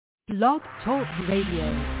Blog Talk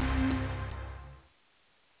Radio.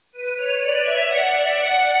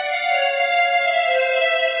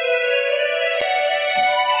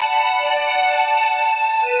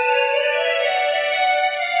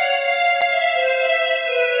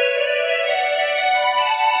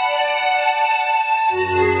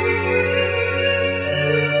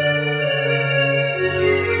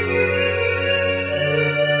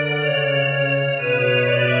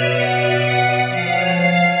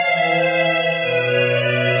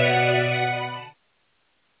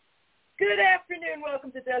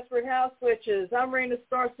 I'm Raina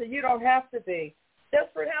Star, so you don't have to be.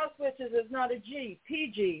 Desperate House Witches is not a G,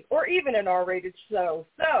 PG, or even an R-rated show.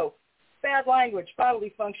 So, bad language, bodily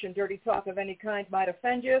function, dirty talk of any kind might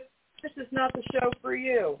offend you. This is not the show for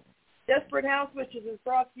you. Desperate House Witches is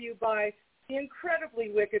brought to you by the incredibly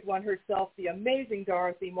wicked one herself, the amazing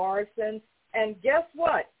Dorothy Morrison. And guess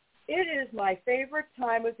what? It is my favorite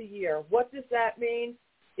time of the year. What does that mean?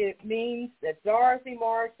 It means that Dorothy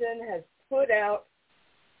Morrison has put out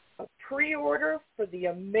a pre-order for the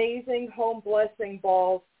amazing Home Blessing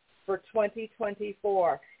Balls for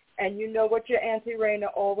 2024. And you know what your Auntie Raina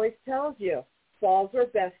always tells you. Balls are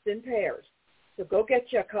best in pairs. So go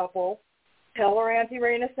get you a couple, tell her Auntie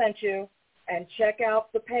Raina sent you, and check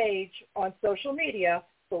out the page on social media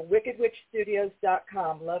for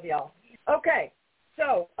wickedwitchstudios.com. Love y'all. Okay,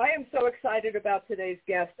 so I am so excited about today's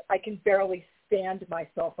guest. I can barely stand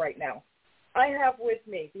myself right now. I have with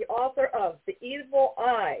me the author of The Evil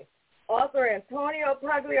Eye, author Antonio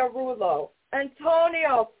Pagliarulo.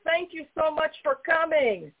 Antonio, thank you so much for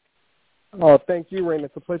coming. Oh, thank you, Raina.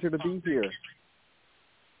 It's a pleasure to be here.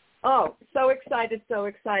 Oh, so excited, so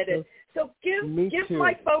excited. So give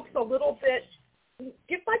my folks a little bit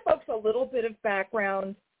of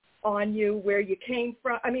background on you, where you came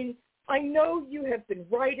from. I mean, I know you have been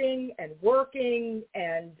writing and working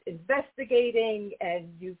and investigating, and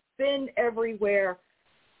you've been everywhere,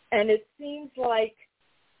 and it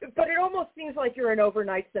almost seems like you're an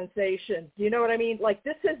overnight sensation. Do you know what I mean? Like,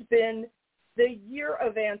 this has been the year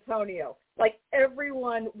of Antonio. Like,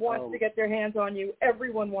 everyone wants to get their hands on you.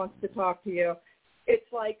 Everyone wants to talk to you.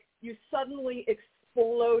 It's like you suddenly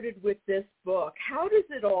exploded with this book. How does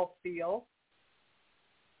it all feel?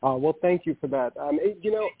 Well, thank you for that.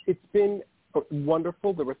 It's been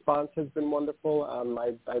wonderful. The response has been wonderful.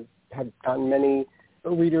 I've had gotten many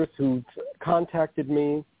readers who've contacted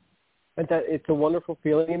me, and that it's a wonderful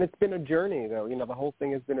feeling. And it's been a journey, though. You know, the whole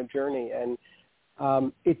thing has been a journey. And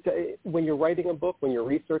when you're writing a book, when you're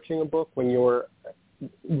researching a book, when you're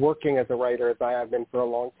working as a writer, as I have been for a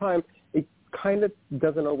long time, it kind of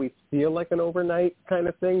doesn't always feel like an overnight kind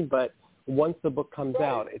of thing, but once the book comes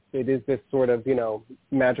out, it is this sort of,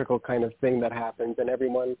 magical kind of thing that happens, and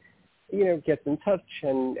everyone, gets in touch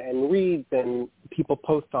and reads, and people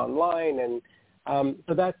post online. And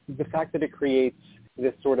so that's the fact that it creates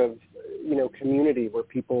this sort of, community where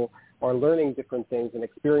people are learning different things and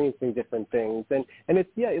experiencing different things. And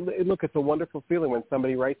it's a wonderful feeling when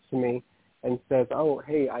somebody writes to me and says, oh,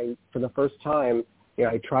 hey, for the first time,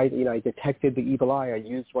 I tried, I detected the evil eye. I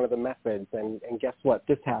used one of the methods, and guess what?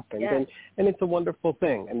 This happened. Yes. And it's a wonderful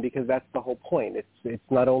thing. And because that's the whole point. It's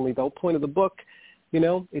not only the whole point of the book,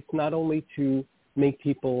 it's not only to make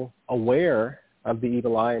people aware of the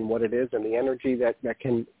evil eye and what it is and the energy that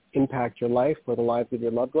can impact your life or the lives of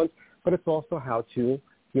your loved ones, but it's also how to,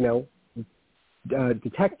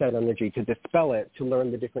 detect that energy, to dispel it, to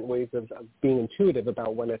learn the different ways of being intuitive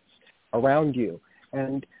about when it's around you.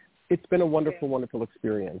 And it's been a wonderful, wonderful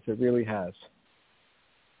experience. It really has.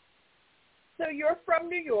 So you're from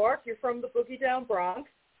New York. You're from the Boogie Down Bronx,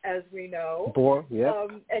 as we know.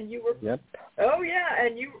 Yep. And you were. Yep. Oh yeah,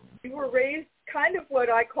 and you were raised kind of what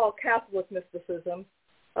I call Catholic mysticism.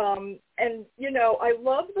 And I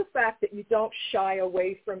love the fact that you don't shy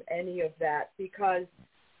away from any of that, because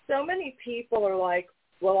so many people are like,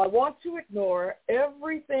 well, I want to ignore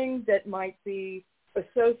everything that might be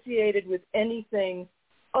associated with anything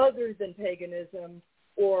other than paganism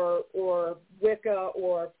or Wicca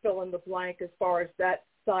or fill in the blank as far as that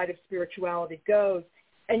side of spirituality goes.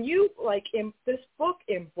 And you, this book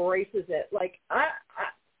embraces it. Like,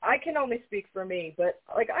 I can only speak for me, but,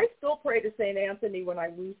 I still pray to St. Anthony when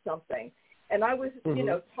I lose something. And I was,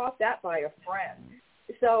 taught that by a friend.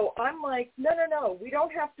 So I'm like, no, we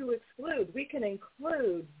don't have to exclude. We can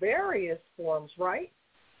include various forms, right?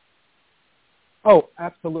 Oh,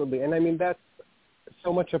 absolutely. And I mean, that's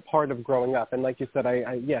so much a part of growing up. And like you said, I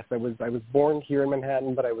was born here in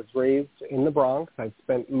Manhattan, but I was raised in the Bronx. I've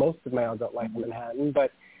spent most of my adult life in Manhattan.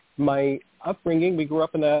 But, my upbringing, we grew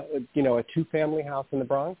up in a two-family house in the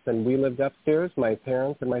Bronx, and we lived upstairs. My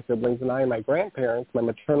parents and my siblings and I and my grandparents, my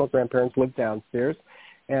maternal grandparents, lived downstairs.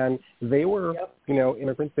 And they were,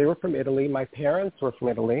 immigrants. They were from Italy. My parents are from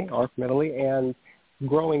Italy. And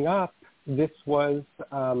growing up, this was,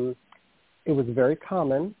 it was very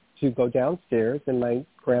common to go downstairs in my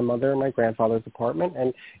grandmother and my grandfather's apartment.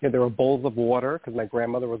 And there were bowls of water because my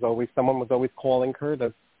grandmother someone was always calling her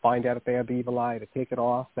to find out if they had the evil eye, to take it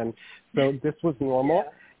off. And so this was normal.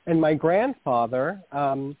 Yeah. And my grandfather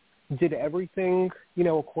did everything,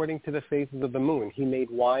 according to the phases of the moon. He made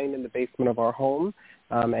wine in the basement of our home.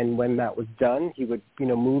 And when that was done, he would,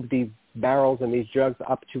 move these barrels and these jugs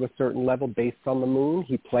up to a certain level based on the moon.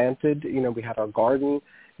 He planted, we had our garden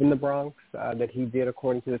in the Bronx that he did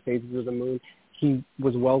according to the phases of the moon. He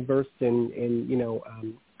was well-versed in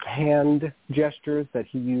hand gestures that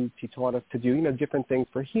he used. He taught us to do, different things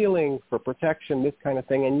for healing, for protection, this kind of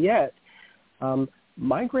thing. And yet,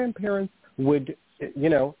 my grandparents would,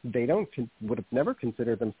 they would have never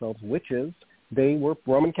considered themselves witches. They were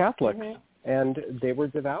Roman Catholics. Mm-hmm. And they were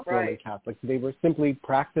devout Roman Catholics. They were simply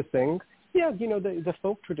practicing, the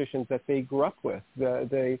folk traditions that they grew up with,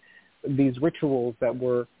 these rituals that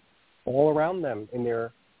were all around them in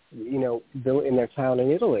their, in their town in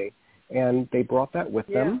Italy. And they brought that with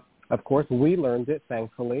them. Of course, we learned it,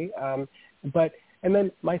 thankfully. And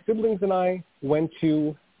then my siblings and I went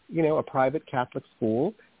to, a private Catholic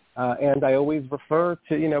school. And I always refer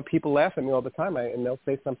to, people laugh at me all the time. And they'll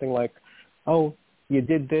say something like, oh, you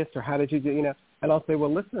did this, or how did you do, and I'll say,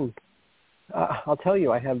 well, listen, I'll tell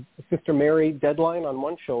you, I have Sister Mary deadline on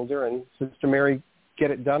one shoulder and Sister Mary get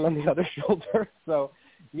it done on the other shoulder. So,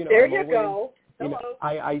 there you go. Hello.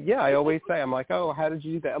 I always say, I'm like, oh, how did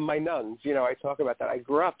you do that? And my nuns, I talk about that. I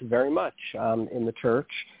grew up very much in the church,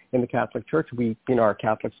 in the Catholic Church. We, our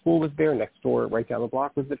Catholic school was there. Next door, right down the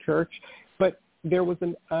block was the church. But there was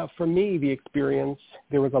for me, the experience,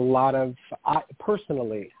 there was a lot of,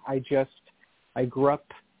 personally, I grew up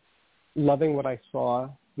loving what I saw,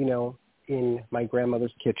 in my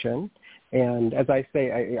grandmother's kitchen. And as I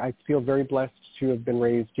say, I feel very blessed to have been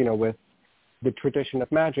raised, with the tradition of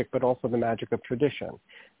magic, but also the magic of tradition,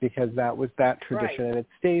 because that was that tradition, and it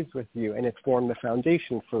stays with you, and it formed the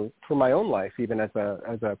foundation for my own life, even as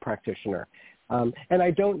a practitioner. And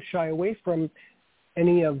I don't shy away from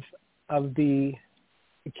any of the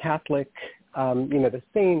Catholic, the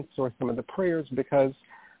saints or some of the prayers, because,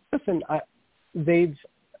 listen,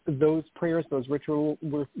 those prayers, those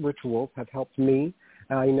rituals have helped me.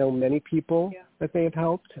 I know many people that they have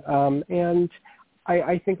helped. And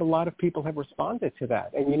I think a lot of people have responded to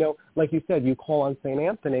that. And, like you said, you call on St.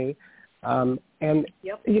 Anthony. And,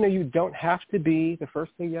 you don't have to be, the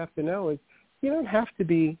first thing you have to know is you don't have to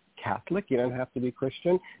be Catholic. You don't have to be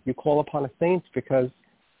Christian. You call upon a saint because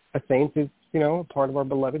a saint is, part of our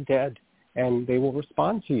beloved dead. And they will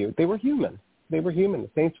respond to you. They were human. The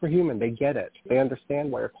saints were human. They get it. They understand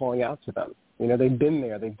why you're calling out to them. They've been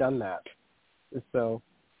there. They've done that. So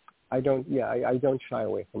I don't shy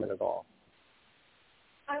away from it at all.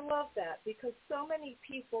 I love that, because so many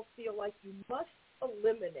people feel like you must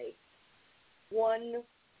eliminate one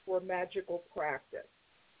for magical practice.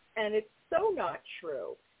 And it's so not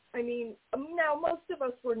true. I mean, now most of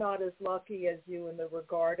us were not as lucky as you in the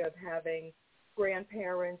regard of having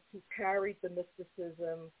grandparents who carried the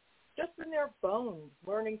mysticism just in their bones,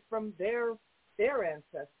 learning from their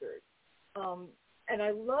ancestors. And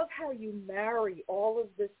I love how you marry all of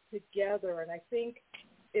this together, and I think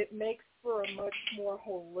it makes for a much more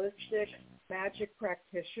holistic magic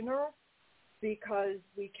practitioner, because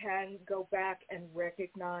we can go back and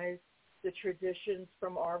recognize the traditions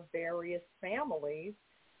from our various families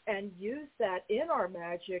and use that in our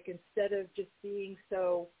magic instead of just being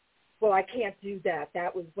so, well, I can't do that.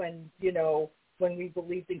 That was when, when we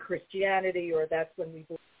believed in Christianity, or that's when we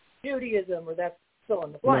believed in Judaism, or that's fill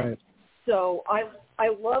in the blank. Right. So I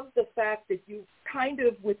love the fact that you kind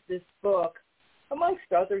of, with this book,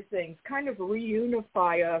 amongst other things, kind of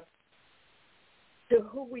reunify us to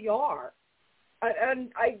who we are.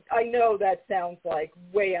 And I know that sounds like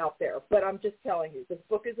way out there, but I'm just telling you, this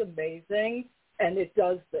book is amazing, and it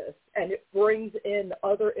does this, and it brings in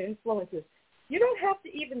other influences. You don't have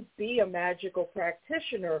to even be a magical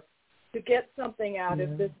practitioner to get something out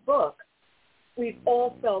of this book. We've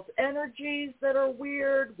all felt energies that are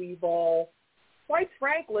weird. We've all, quite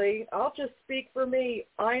frankly, I'll just speak for me.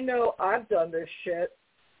 I know I've done this shit,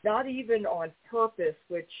 not even on purpose,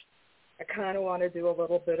 which I kind of want to do a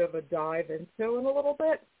little bit of a dive into in a little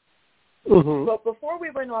bit. Mm-hmm. But before we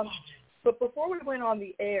went on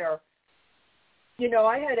the air,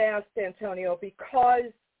 I had asked Antonio,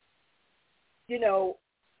 because,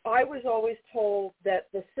 I was always told that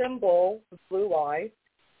the symbol, the blue eye,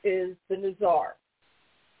 is the Nazar.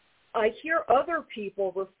 I hear other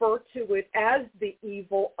people refer to it as the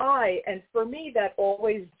evil eye, and for me that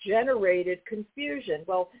always generated confusion.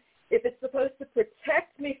 Well, if it's supposed to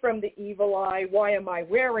protect me from the evil eye, why am I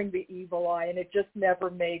wearing the evil eye? And it just never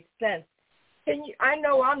made sense. I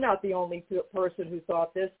know I'm not the only person who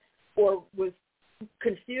thought this or was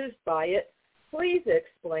confused by it. Please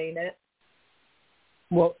explain it.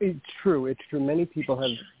 Well, it's true. It's true. Many people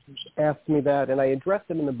have asked me that, and I addressed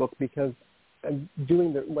it in the book because when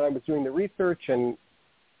I was doing the research and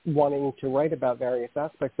wanting to write about various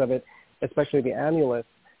aspects of it, especially the amulets,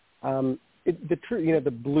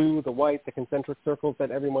 the blue, the white, the concentric circles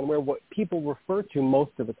that everyone wears, what people refer to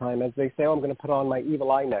most of the time as they say, oh, I'm going to put on my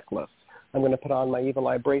evil eye necklace. I'm going to put on my evil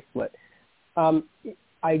eye bracelet.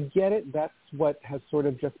 I get it. That's what has sort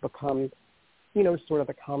of just become, sort of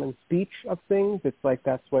the common speech of things. It's like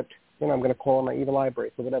that's what, I'm going to call on my evil eye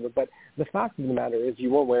bracelet, whatever. But the fact of the matter is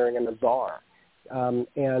you are wearing a Nazar.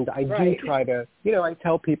 And I do try to, I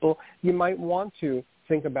tell people you might want to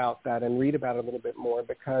think about that and read about it a little bit more,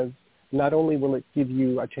 because not only will it give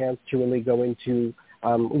you a chance to really go into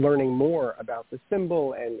learning more about the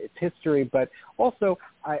symbol and its history, but also,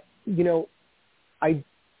 I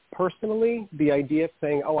personally, the idea of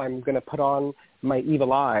saying, oh, I'm going to put on my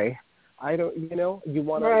evil eye, I don't, you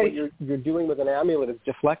want to, what you're doing with an amulet is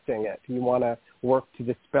deflecting it. You want to work to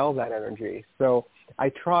dispel that energy. So I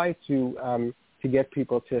try to get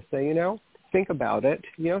people to say, think about it.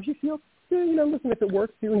 If you feel, listen, if it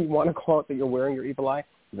works for you and you want to call it that you're wearing your evil eye,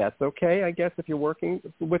 that's okay, I guess, if you're working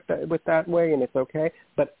with that way, and it's okay.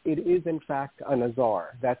 But it is, in fact, a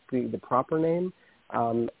Nazar. That's the proper name.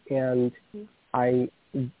 And I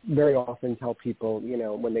very often tell people,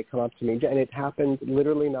 when they come up to me, and it happened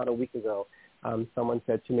literally not a week ago, someone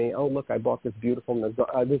said to me, oh, look, I bought this beautiful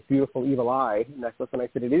Nazar, this beautiful evil eye necklace. And I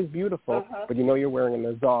said, it is beautiful, but you're wearing a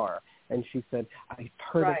Nazar. And she said, I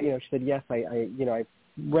heard it, she said, yes, I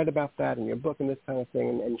read about that in your book and this kind of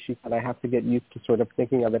thing. And she said, I have to get used to sort of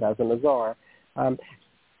thinking of it as a Nazar.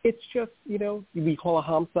 It's just, we call a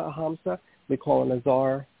Hamsa, we call a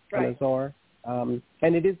Nazar a Nazar. And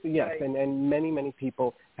it is, yes, and many, many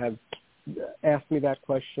people have asked me that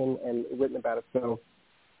question and written about it. So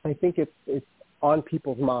I think it's on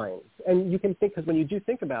people's minds. And you can think, because when you do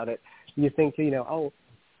think about it, you think, oh,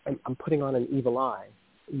 I'm putting on an evil eye.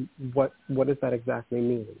 What does that exactly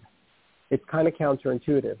mean? It's kind of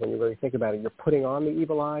counterintuitive when you really think about it. You're putting on the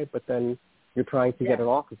evil eye, but then you're trying to get it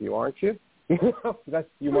off of you, aren't you? You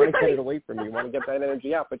want to get it away from you. You want to get that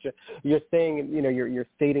energy out, but you're saying, you're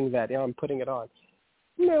stating that, I'm putting it on.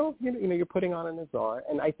 You're putting on a Nazar,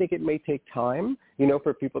 and I think it may take time,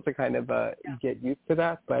 for people to kind of get used to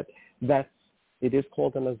that, but it is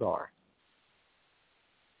called a Nazar.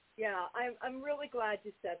 Yeah, I'm really glad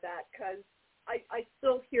you said that, because I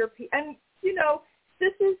still hear people, and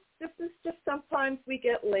this is just sometimes we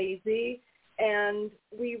get lazy and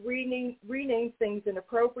we rename things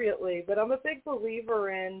inappropriately. But I'm a big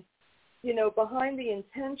believer in, behind the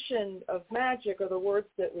intention of magic are the words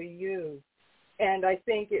that we use. And I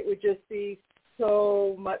think it would just be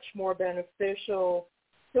so much more beneficial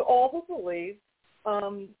to all who believe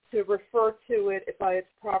to refer to it by its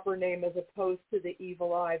proper name as opposed to the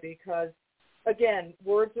evil eye, because, again,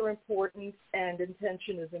 words are important and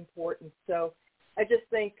intention is important. So I just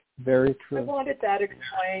think very true. I wanted that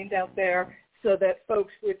explained out there so that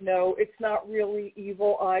folks would know it's not really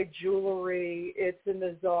evil eye jewelry. It's a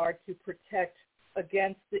Nazar to protect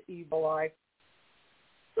against the evil eye.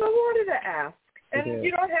 So I wanted to ask, and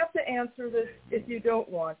you don't have to answer this if you don't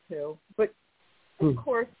want to, but of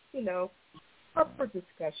course, up for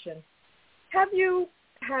discussion. Have you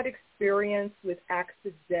had experience with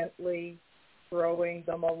accidentally throwing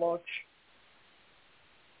the maloch?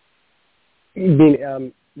 You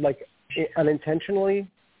mean like unintentionally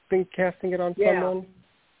casting it on someone?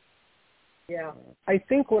 Yeah. I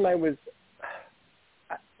think when I was,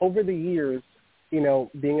 over the years,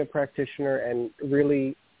 being a practitioner and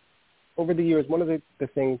really, over the years, one of the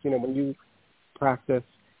things, when you practice,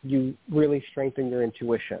 you really strengthen your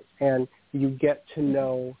intuition and you get to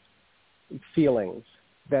know feelings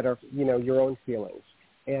that are, your own feelings.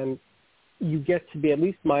 And you get to be, at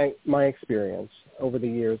least my experience over the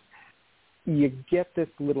years, you get this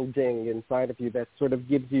little ding inside of you that sort of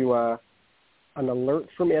gives you an alert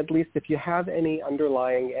from, at least if you have any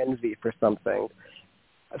underlying envy for something.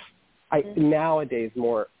 Nowadays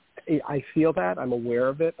more, I feel that, I'm aware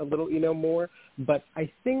of it a little, more, but I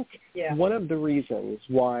think one of the reasons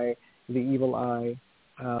why the evil eye,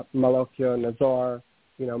 Malokyo, Nazar,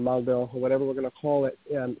 Maldo, or whatever we're going to call it,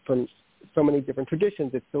 from so many different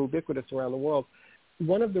traditions. It's so ubiquitous around the world.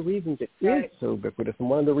 One of the reasons it is so ubiquitous and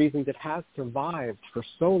one of the reasons it has survived for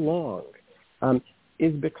so long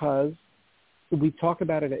is because we talk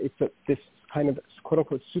about it, it's this kind of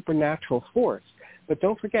quote-unquote supernatural force. But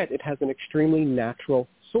don't forget, it has an extremely natural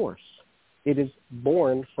source. It is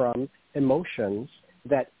born from emotions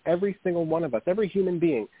that every single one of us, every human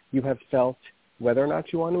being, you have felt, whether or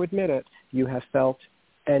not you want to admit it, you have felt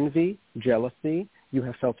envy, jealousy, you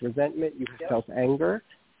have felt resentment, you have felt anger,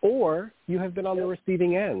 or you have been on the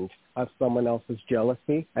receiving end of someone else's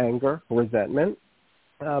jealousy, anger, resentment.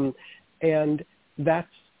 And that's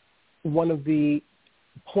one of the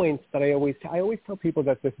points that I always tell people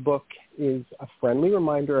that this book is a friendly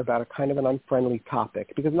reminder about a kind of an unfriendly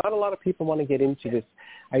topic, because not a lot of people want to get into this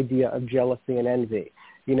idea of jealousy and envy,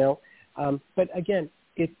 you know. But again,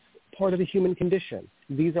 it's part of the human condition.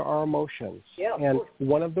 These are our emotions. Yeah, and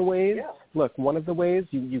one of the ways, one of the ways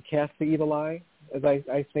you cast the evil eye, as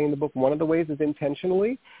I say in the book, one of the ways is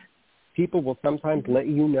intentionally. People will sometimes let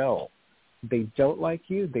you know they don't like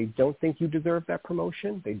you. They don't think you deserve that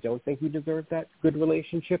promotion. They don't think you deserve that good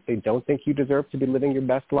relationship. They don't think you deserve to be living your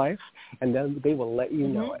best life. And then they will let you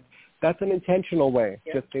know it. That's an intentional way.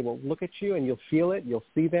 Just they will look at you and you'll feel it. You'll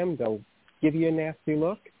see them. They'll give you a nasty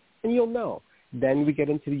look and you'll know. Then we get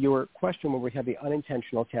into your question where we have the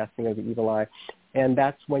unintentional casting of the evil eye. And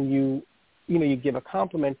that's when you give a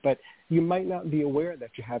compliment, but you might not be aware that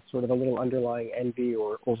you have sort of a little underlying envy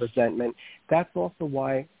or resentment. That's also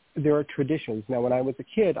why there are traditions. Now, when I was a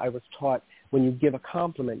kid, I was taught when you give a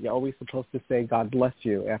compliment, you're always supposed to say, God bless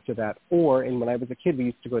you after that. And when I was a kid, we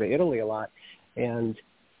used to go to Italy a lot. And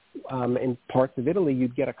in parts of Italy,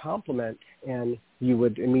 you'd get a compliment, and you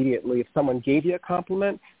would immediately, if someone gave you a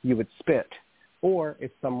compliment, you would spit. Or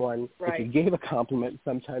if you gave a compliment,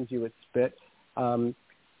 sometimes you would spit.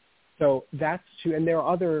 So that's true. And there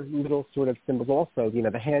are other little sort of symbols also,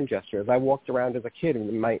 the hand gestures. I walked around as a kid,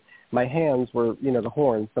 and my hands were, the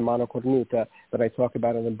horns, the monocornuta that I talk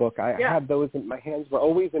about in the book. I had those, and my hands were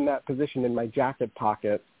always in that position in my jacket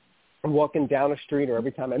pocket, walking down a street or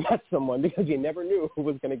every time I met someone, because you never knew who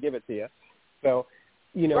was going to give it to you. So,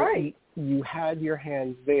 you had your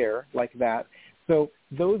hands there like that. So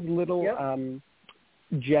those little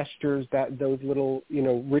gestures, those little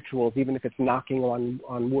rituals, even if it's knocking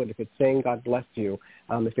on wood, if it's saying God bless you,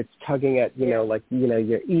 if it's tugging at your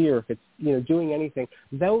ear, if it's doing anything,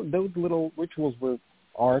 those little rituals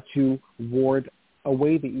are to ward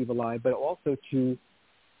away the evil eye, but also to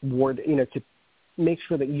ward to make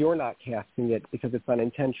sure that you're not casting it because it's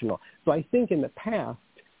unintentional. So I think in the past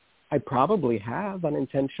I probably have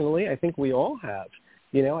unintentionally. I think we all have.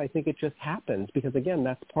 I think it just happens because, again,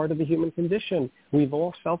 that's part of the human condition. We've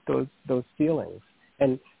all felt those feelings,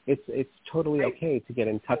 and it's totally okay to get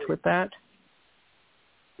in touch with that.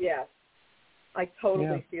 Yes, I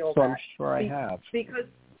totally feel so that. I'm sure I have. Because,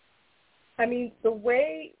 the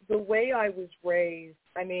way I was raised,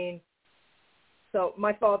 so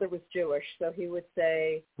my father was Jewish, so he would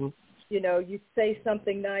say, you'd say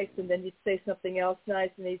something nice, and then you'd say something else nice,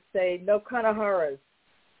 and he'd say, no kanaharas,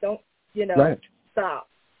 don't, stop.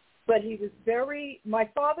 But my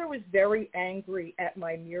father was very angry at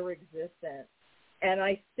my mere existence. And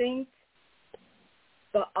I think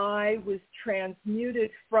the I was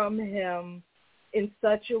transmuted from him in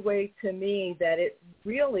such a way to me that it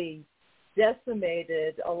really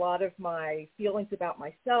decimated a lot of my feelings about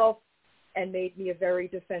myself and made me a very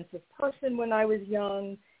defensive person when I was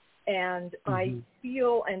young. And I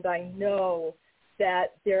feel and I know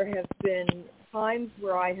that there have been times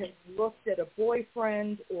where I have looked at a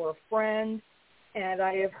boyfriend or a friend, and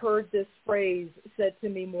I have heard this phrase said to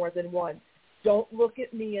me more than once: don't look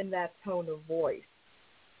at me in that tone of voice.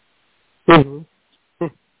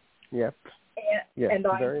 Yep. And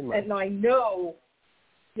very much. And I know,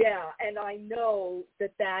 and I know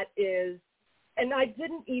that is, and I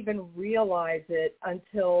didn't even realize it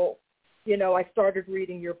until, I started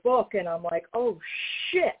reading your book, and I'm like, oh,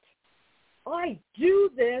 shit, I do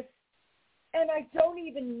this, and I don't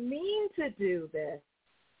even mean to do this.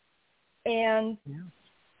 And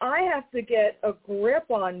I have to get a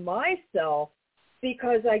grip on myself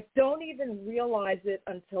because I don't even realize it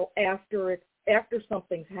until after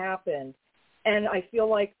something's happened. And I feel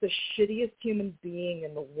like the shittiest human being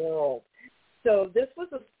in the world. So this was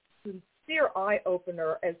a sincere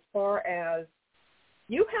eye-opener as far as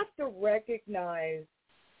you have to recognize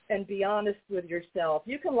and be honest with yourself.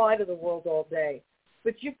 You can lie to the world all day,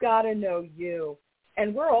 but you've got to know you.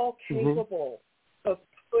 And we're all capable of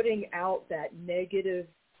putting out that negative,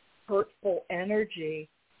 hurtful energy,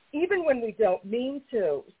 even when we don't mean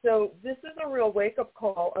to. So this is a real wake-up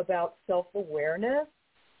call about self-awareness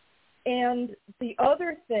And the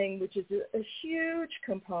other thing, which is a huge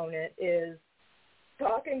component, is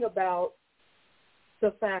talking about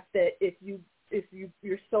the fact that if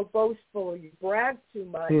you're so boastful or you brag too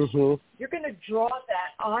much, you're going to draw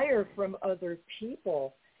that ire from other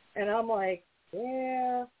people. And I'm like,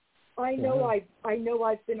 yeah, I know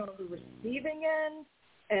I've been on the receiving end,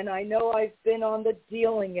 and I know I've been on the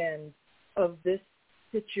dealing end of this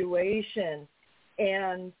situation.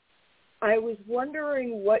 And I was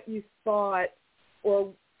wondering what you thought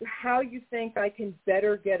or how you think I can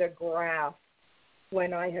better get a grasp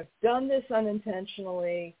when I have done this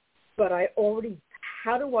unintentionally, but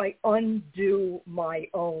how do I undo my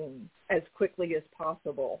own as quickly as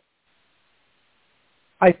possible?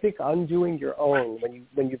 I think undoing your own,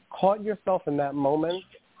 when you've caught yourself in that moment,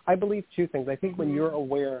 I believe two things. I think when you're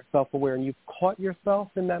aware, self-aware, and you've caught yourself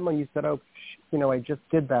in that moment, you said, I just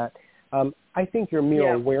did that. I think your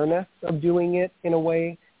mere awareness of doing it in a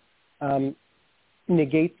way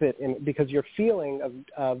negates it, because your feeling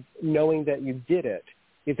of knowing that you did it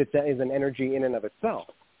is an energy in and of itself.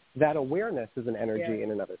 That awareness is an energy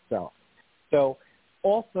in and of itself. So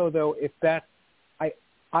also, though, if that's,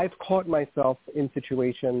 I've caught myself in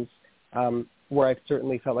situations where I've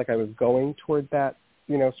certainly felt like I was going toward that,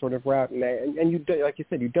 sort of route. And you, like you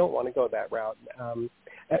said, you don't want to go that route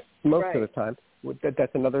most of the time.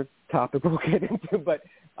 That's another topic we'll get into. But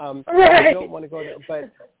I don't want to go there.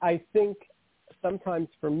 But I think sometimes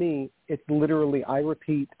for me, it's literally I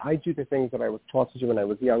do the things that I was taught to do when I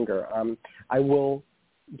was younger. I will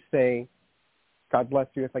say, God bless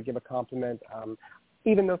you if I give a compliment,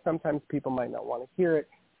 even though sometimes people might not want to hear it.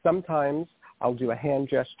 Sometimes I'll do a hand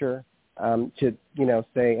gesture to,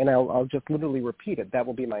 say, and I'll just literally repeat it. That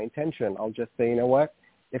will be my intention. I'll just say, you know what,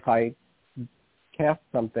 if I cast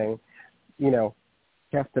something,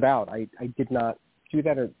 cast it out. I did not do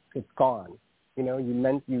that, or it's gone.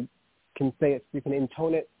 You can say it, you can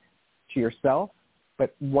intone it to yourself,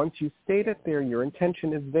 but once you state it there, your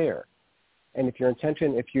intention is there. And if your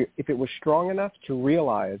intention, if it was strong enough to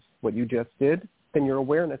realize what you just did, then your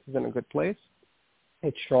awareness is in a good place.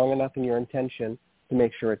 It's strong enough in your intention to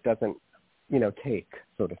make sure it doesn't, take,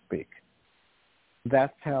 so to speak.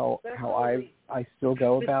 That's how I still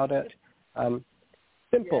go about it.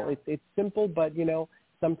 Simple. Yeah. It's simple, but,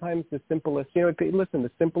 sometimes the simplest,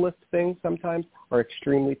 the simplest things sometimes are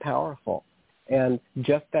extremely powerful. And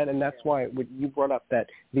just that, and that's why you brought up that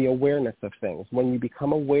the awareness of things. When you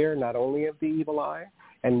become aware not only of the evil eye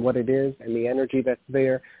and what it is and the energy that's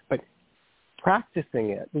there, but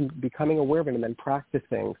practicing it, becoming aware of it, and then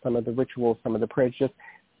practicing some of the rituals, some of the prayers. Just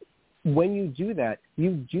when you do that,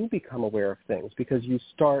 you do become aware of things, because you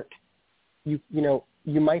start, you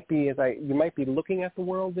might be looking at the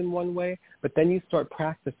world in one way, but then you start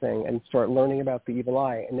practicing and start learning about the evil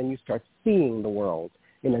eye, and then you start seeing the world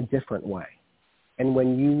in a different way. And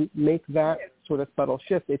when you make that sort of subtle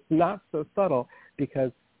shift, it's not so subtle,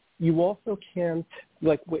 because you also can't,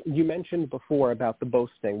 like what you mentioned before about the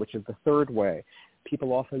boasting, which is the third way.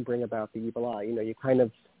 People often bring about the evil eye. You kind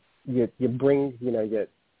of, you bring, you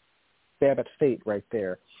stab at fate right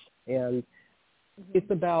there. And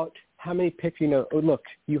it's about how many pictures, look,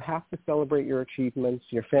 you have to celebrate your achievements,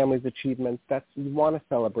 your family's achievements. You want to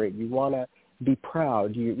celebrate. You want to be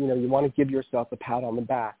proud. You want to give yourself a pat on the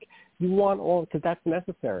back. You want all, because that's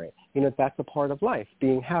necessary. That's a part of life,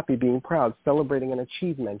 being happy, being proud, celebrating an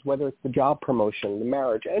achievement, whether it's the job promotion, the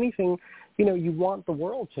marriage, anything, you want the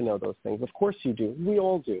world to know those things. Of course you do. We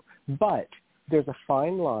all do. But there's a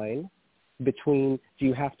fine line between, do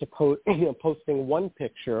you have to posting one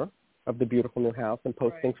picture of the beautiful new house and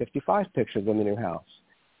posting 55 pictures of the new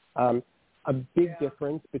house. A big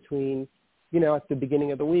difference between, at the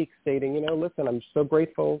beginning of the week stating, listen, I'm so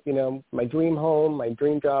grateful, my dream home, my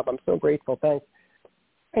dream job, I'm so grateful, thanks.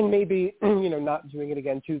 And maybe, not doing it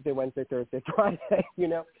again Tuesday, Wednesday, Thursday, Friday,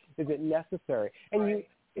 is it necessary? And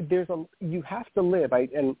you have to live. I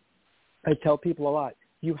tell people a lot,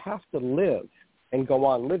 you have to live and go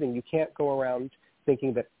on living. You can't go around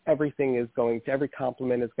thinking that every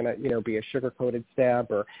compliment is going to, be a sugar-coated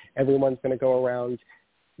stab, or everyone's going to go around,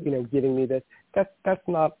 giving me this. That's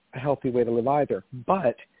not a healthy way to live either.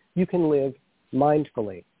 But you can live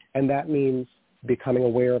mindfully, and that means becoming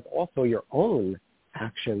aware of also your own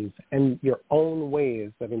actions and your own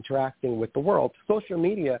ways of interacting with the world. Social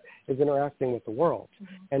media is interacting with the world.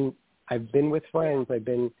 And I've been with friends. I've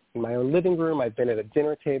been in my own living room. I've been at a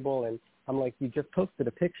dinner table, and I'm like, you just posted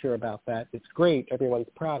a picture about that. It's great. Everyone's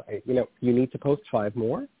proud. You need to post 5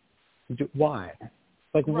 more? Why?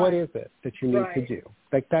 Like, what is it that you need to do?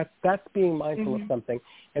 Like, that's being mindful of something,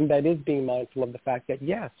 and that is being mindful of the fact that,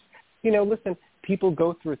 yes, listen, people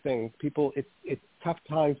go through things. It's tough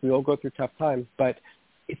times. We all go through tough times, but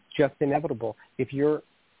it's just inevitable. If you're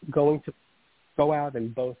going to go out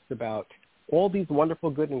and boast about all these wonderful,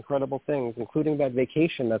 good, incredible things, including that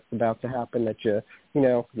vacation that's about to happen that you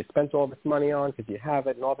spent all this money on because you have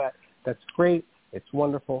it and all that, that's great. It's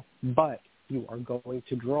wonderful, but you are going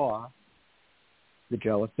to draw the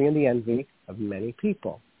jealousy and the envy of many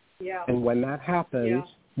people. Yeah. And when that happens,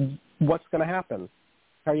 what's going to happen?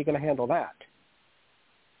 How are you going to handle that?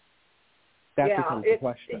 That becomes the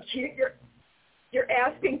question. You're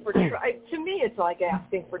asking for to me, it's like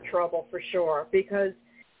asking for trouble for sure, because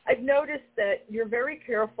I've noticed that you're very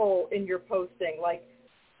careful in your posting. Like,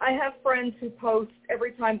 I have friends who post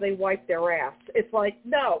every time they wipe their ass. It's like,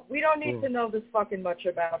 no, we don't need to know this fucking much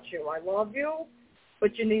about you. I love you,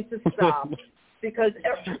 but you need to stop. because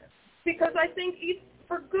I think either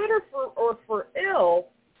for good or for ill,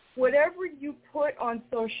 whatever you put on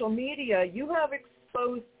social media, you have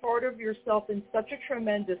exposed part of yourself in such a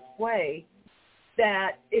tremendous way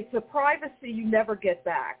that it's a privacy you never get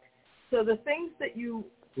back. So the things that you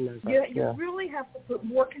really have to put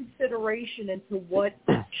more consideration into what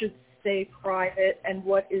should stay private and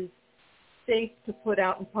what is safe to put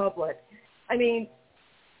out in public. I mean,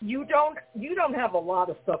 you don't have a lot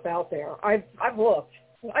of stuff out there. I've looked,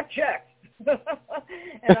 I've checked,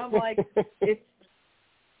 and I'm like,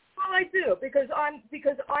 I do because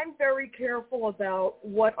I'm very careful about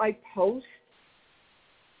what I post,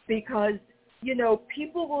 because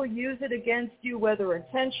people will use it against you, whether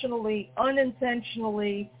intentionally,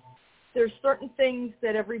 unintentionally. There's certain things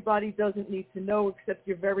that everybody doesn't need to know except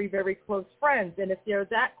your very, very close friends. And if they're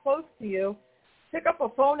that close to you, pick up a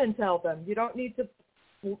phone and tell them. You don't need to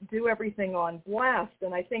do everything on blast.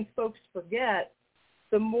 And I think folks forget,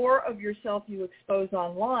 the more of yourself you expose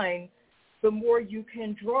online, the more you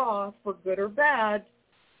can draw, for good or bad,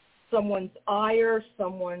 someone's ire,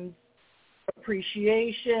 someone's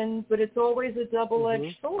appreciation, but it's always a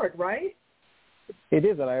double-edged sword, right? It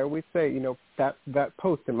is, and I always say, that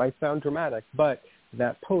post, it might sound dramatic, but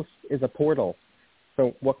that post is a portal.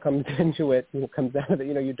 So what comes into it, what comes out of it,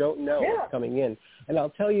 you don't know what's coming in. And I'll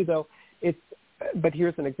tell you, though, but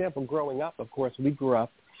here's an example. Growing up, of course, we grew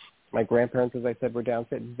up, my grandparents, as I said, were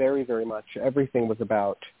downstate very, very much. Everything was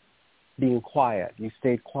about being quiet. You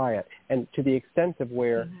stayed quiet. And to the extent of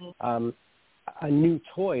where a new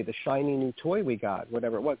toy, the shiny new toy we got,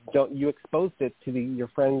 whatever it was, you exposed it to your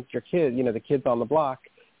friends, your kids, the kids on the block.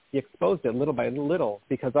 You exposed it little by little,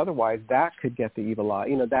 because otherwise that could get the evil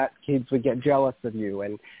eye. That kids would get jealous of you,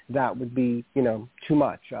 and that would be, too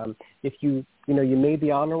much. If you made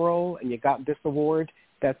the honor roll and you got this award,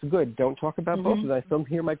 that's good. Don't talk about both of them. I still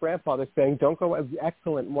hear my grandfather saying, "Don't go."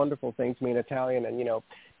 Excellent, wonderful thing to me in Italian, and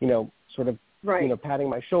sort of patting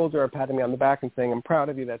my shoulder or patting me on the back and saying, "I'm proud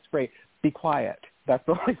of you." That's great. Be quiet. That's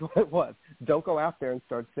always what it was. Don't go out there and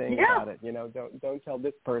start saying about it. Don't tell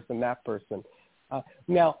this person, that person.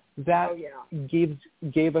 Now that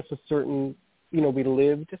gave us a certain, we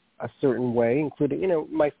lived a certain way, including,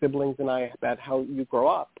 my siblings and I, about how you grow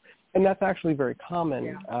up, and that's actually very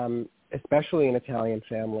common, especially in Italian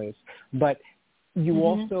families. But you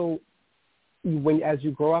also, as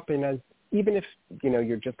you grow up, and even if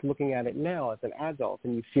you're just looking at it now as an adult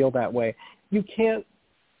and you feel that way, you can't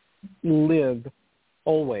live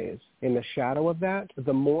always in the shadow of that.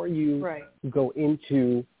 The more you go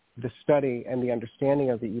into the study and the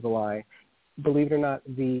understanding of the evil eye, believe it or not,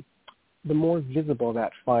 the more visible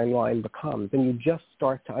that fine line becomes, and you just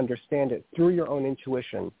start to understand it through your own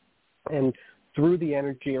intuition and through the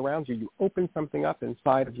energy around you. You open something up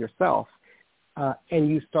inside of yourself, and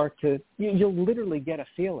you start to, you'll literally get a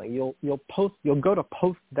feeling. You'll go to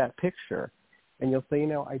post that picture, and you'll say,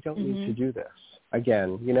 I don't need to do this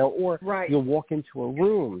again, or you'll walk into a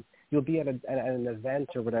room, you'll be at an event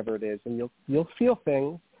or whatever it is, and you'll feel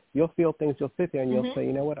things, you'll sit there and you'll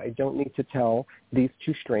say, what, I don't need to tell these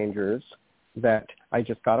two strangers that I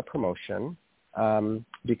just got a promotion,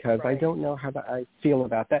 because I don't know how I feel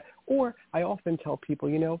about that. Or I often tell people,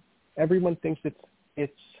 everyone thinks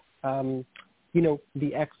it's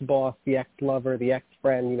the ex-boss, the ex-lover, the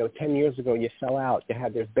ex-friend, 10 years ago you fell out,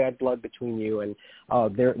 there's bad blood between you, and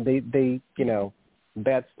they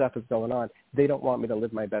bad stuff is going on. They don't want me to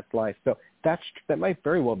live my best life. So that might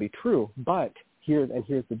very well be true, but here's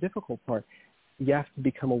the difficult part. You have to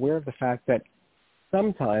become aware of the fact that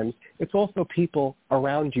sometimes it's also people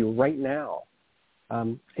around you right now.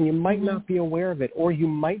 And you might not be aware of it, or you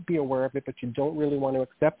might be aware of it, but you don't really want to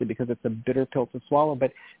accept it because it's a bitter pill to swallow.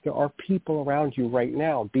 But there are people around you right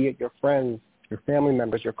now, be it your friends, your family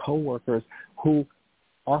members, your coworkers, who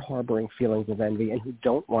are harboring feelings of envy and who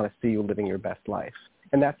don't want to see you living your best life.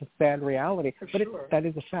 And that's a sad reality, but that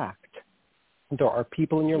is a fact. There are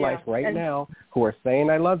people in your life right now who are saying,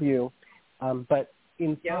 I love you, but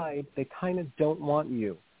inside they kind of don't want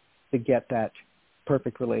you to get that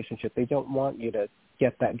perfect relationship. They don't want you to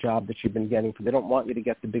get that job that you've been getting. They don't want you to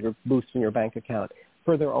get the bigger boost in your bank account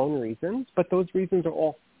for their own reasons, but those reasons are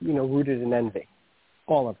all, rooted in envy,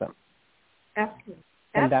 all of them. Absolutely.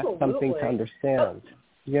 And that's something to understand.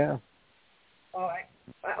 Yeah. 100%.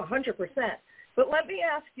 But let me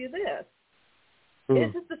ask you this.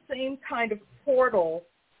 Is it the same kind of portal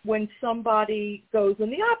when somebody goes in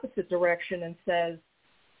the opposite direction and says,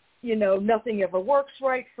 nothing ever works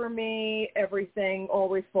right for me, everything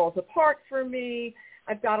always falls apart for me?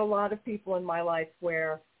 I've got a lot of people in my life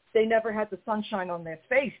where they never had the sunshine on their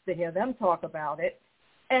face to hear them talk about it.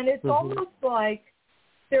 And it's almost like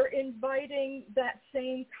they're inviting that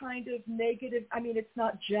same kind of negative, it's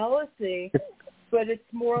not jealousy, but it's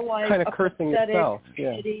more like kind of cursing itself.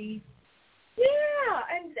 Yeah.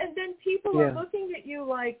 And then people are looking at you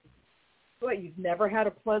like, what, you've never had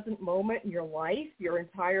a pleasant moment in your life? Your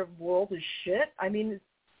entire world is shit?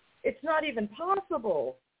 It's not even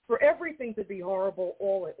possible for everything to be horrible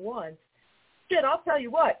all at once. Shit, I'll tell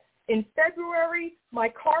you what. In February, my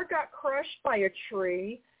car got crushed by a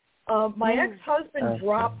tree. My ex-husband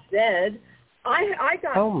dropped dead. I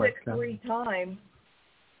got sick 3 times.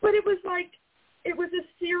 But it was a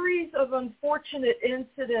series of unfortunate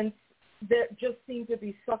incidents that just seemed to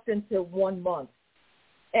be sucked into 1 month.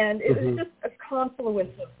 And it was just a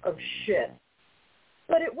confluence of shit.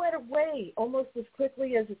 But it went away almost as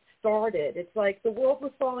quickly as it started. It's like the world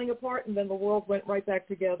was falling apart, and then the world went right back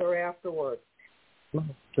together afterwards.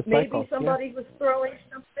 Maybe somebody was throwing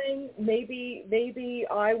something. Maybe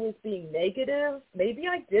I was being negative. Maybe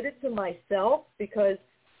I did it to myself, because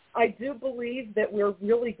I do believe that we're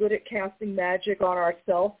really good at casting magic on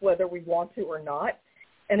ourselves, whether we want to or not.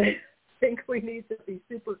 And I think we need to be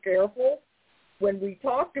super careful when we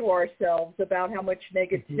talk to ourselves about how much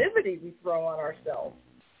negativity we throw on ourselves.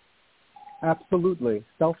 Absolutely.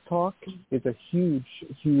 Self-talk is a huge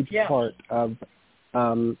part of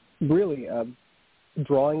really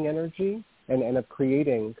drawing energy and of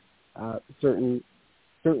creating certain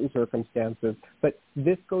circumstances. But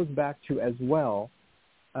this goes back to as well,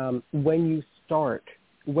 when you start,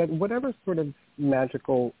 whatever sort of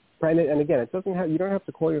magical, and again, you don't have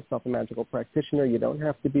to call yourself a magical practitioner. You don't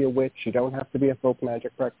have to be a witch. You don't have to be a folk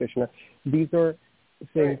magic practitioner. These are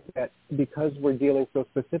things that, because we're dealing so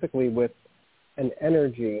specifically with an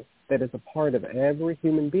energy that is a part of every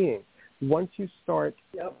human being, once you start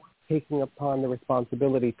taking upon the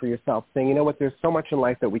responsibility for yourself, saying, you know what, there's so much in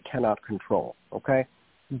life that we cannot control, okay?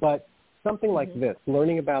 But something like this,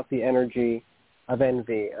 learning about the energy of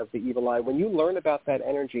envy, of the evil eye, when you learn about that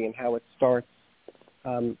energy and how it starts,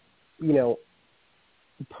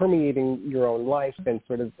 permeating your own life and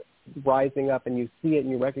sort of rising up, and you see it and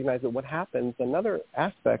you recognize that what happens, another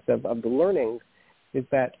aspect of the learning is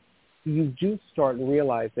that you do start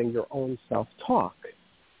realizing your own self-talk,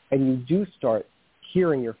 and you do start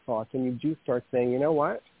hearing your thoughts, and you do start saying, you know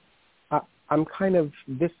what, I'm kind of,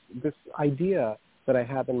 this idea that I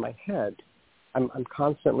have in my head, I'm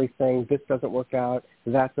constantly saying this doesn't work out,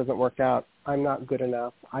 that doesn't work out, I'm not good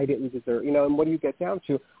enough, I didn't deserve, and what do you get down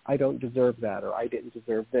to? I don't deserve that, or I didn't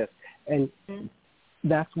deserve this. And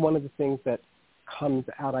that's one of the things that comes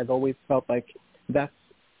out. I've always felt like that's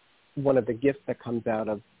one of the gifts that comes out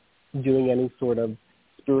of doing any sort of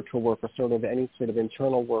spiritual work, or sort of any sort of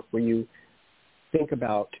internal work, where you think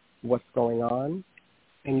about what's going on,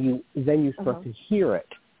 and then you start to hear it.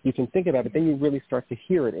 You can think about it, then you really start to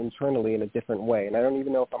hear it internally in a different way. And I don't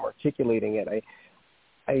even know if I'm articulating it.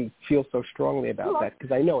 I feel so strongly about that,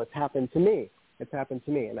 because I know it's happened to me. It's happened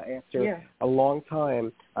to me. And after a long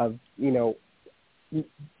time of,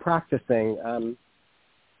 practicing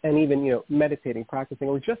and even, meditating, practicing,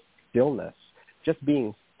 or just stillness, just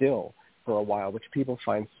being still for a while, which people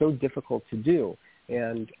find so difficult to do.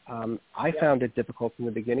 And I found it difficult in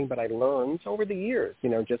the beginning, but I learned over the years,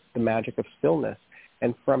 just the magic of stillness.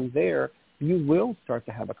 And from there, you will start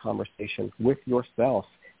to have a conversation with yourself,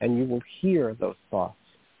 and you will hear those thoughts.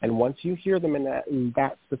 And once you hear them in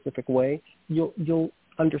that specific way, you'll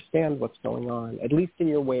understand what's going on, at least in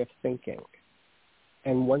your way of thinking.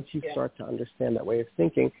 And once you start to understand that way of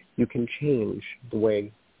thinking, you can change the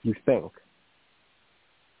way you think.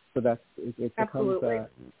 So it becomes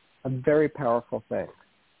a very powerful thing.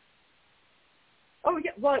 Oh,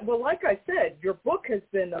 yeah. Well, like I said, your book has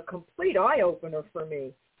been a complete eye-opener for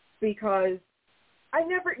me, because I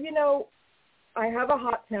never, I have a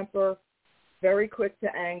hot temper, very quick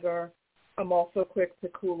to anger. I'm also quick to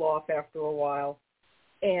cool off after a while.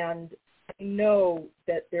 And I know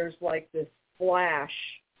that there's like this flash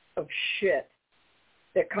of shit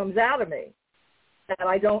that comes out of me that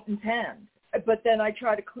I don't intend. But then I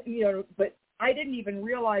try to, but I didn't even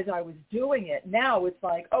realize I was doing it. Now it's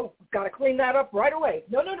like, oh, got to clean that up right away.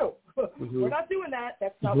 No. We're not doing that.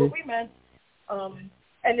 That's not what we meant.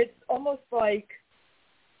 And it's almost like,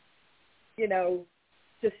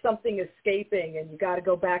 just something escaping, and you got to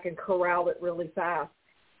go back and corral it really fast.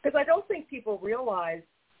 Because I don't think people realize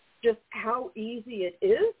just how easy it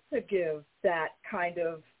is to give that kind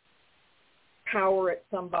of power at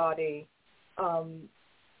somebody. And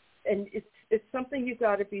it's something you've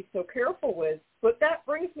got to be so careful with. But that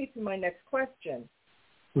brings me to my next question,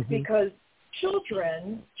 because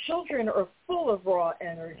children are full of raw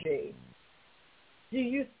energy. Do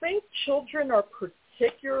you think children are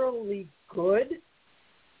particularly good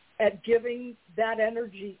at giving that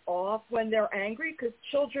energy off when they're angry? Because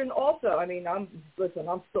children also, I'm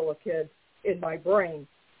still a kid in my brain,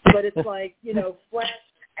 but it's like, flash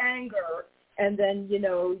anger, and then,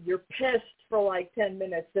 you're pissed for like 10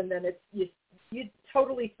 minutes, and then you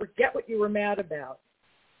totally forget what you were mad about.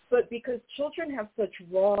 But because children have such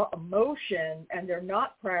raw emotion and they're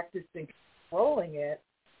not practicing controlling it,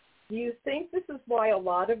 do you think this is why a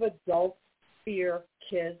lot of adults fear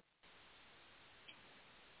kids?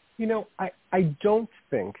 I don't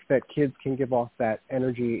think that kids can give off that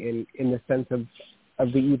energy in the sense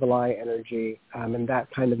of the evil eye energy and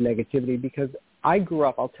that kind of negativity, because I grew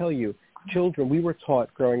up, I'll tell you, we were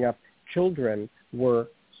taught growing up, children were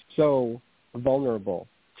so vulnerable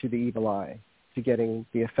to the evil eye, to getting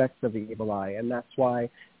the effects of the evil eye, and that's why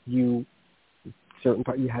you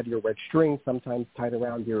had your red string sometimes tied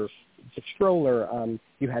around your stroller.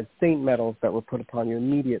 You had saint medals that were put upon you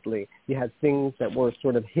immediately. You had things that were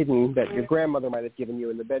sort of hidden that your grandmother might have given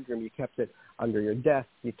you in the bedroom. You kept it under your desk.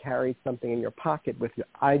 You carried something in your pocket with you.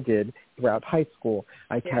 I did throughout high school.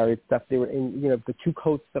 I carried stuff. They were in, the two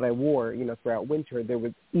coats that I wore, throughout winter. There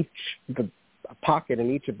was a pocket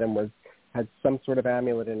in each of them had some sort of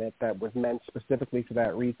amulet in it that was meant specifically for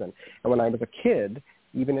that reason. And when I was a kid,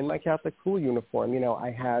 even in my Catholic school uniform,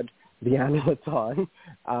 I had the amulets on.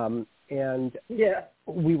 And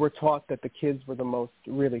we were taught that the kids were the most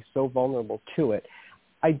really so vulnerable to it.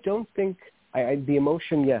 I don't think the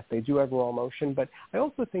emotion, yes, they do have raw emotion, but I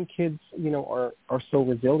also think kids, are so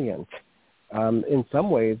resilient in some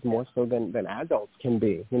ways more so than adults can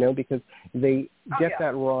be, because they get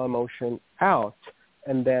that raw emotion out,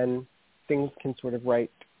 and then things can sort of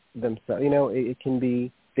right themselves. It can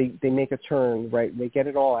be, they make a turn, right? They get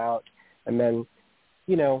it all out, and then,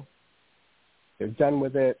 they're done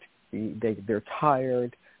with it. They're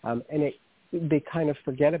tired, and they kind of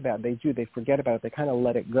forget about it. They forget about it. They kind of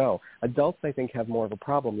let it go. Adults, I think, have more of a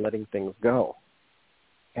problem letting things go,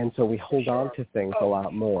 and so we hold on to things a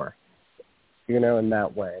lot more, in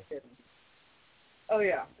that way. Oh,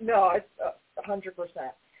 yeah. No, it's 100%.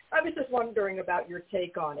 I was just wondering about your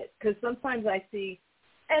take on it, because sometimes I see,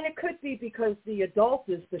 and it could be because the adult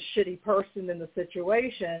is the shitty person in the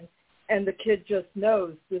situation, and the kid just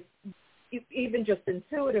knows this, even just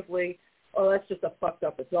intuitively, oh, that's just a fucked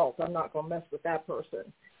up adult. I'm not going to mess with that person.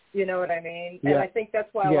 You know what I mean? Yeah. And I think that's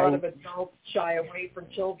why a lot of adults shy away from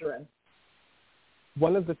children.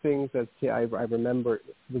 One of the things that I remember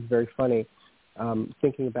was very funny,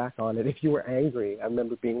 thinking back on it. If you were angry, I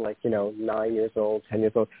remember being like, 9 years old, 10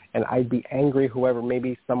 years old, and I'd be angry, whoever,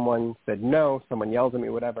 maybe someone said no, someone yelled at me,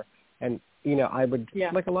 whatever. And, I would,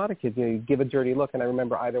 like a lot of kids, you give a dirty look. And I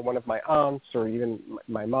remember either one of my aunts or even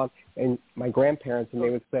my mom and my grandparents, and they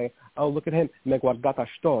would say, oh, look at him, me guardata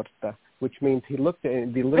storta, which means he looked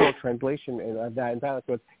at, the literal translation of that in Spanish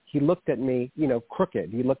was, he looked at me, crooked.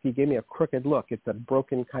 He gave me a crooked look. It's a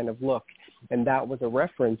broken kind of look. And that was a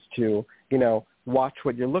reference to, watch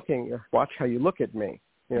what you're looking, watch how you look at me.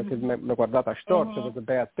 Because me guardata storta was a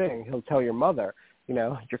bad thing. He'll tell your mother,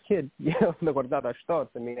 your kid, me guardata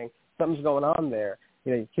storta, meaning something's going on there.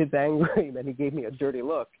 Your kid's angry, and he gave me a dirty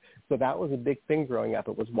look. So that was a big thing growing up.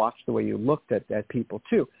 It was watch the way you looked at people,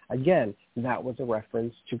 too. Again, that was a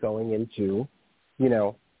reference to going into,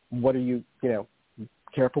 what are you,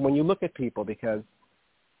 careful when you look at people, because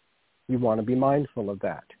you want to be mindful of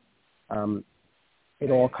that. It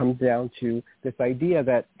all comes down to this idea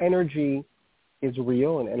that energy is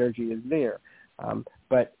real and energy is there.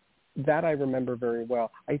 But that I remember very well.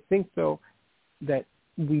 I think, though, that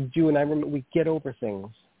we do, and I remember we get over things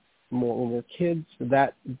more when we're kids.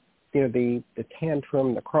 That, the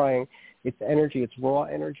tantrum, the crying, it's energy, it's raw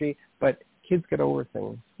energy, but kids get over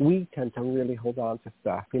things. We tend to really hold on to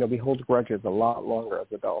stuff. We hold grudges a lot longer as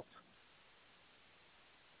adults.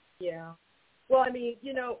 Yeah. Well, I mean,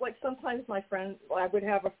 like sometimes I would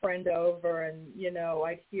have a friend over and,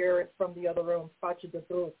 I'd hear it from the other room, Pacha de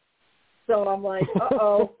Booth. So I'm like,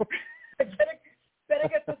 uh-oh, I better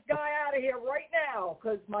get this guy out of here right now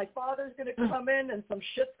because my father's going to come in and some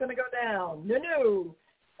shit's going to go down. No.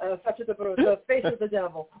 Pacha de Booth, the face of the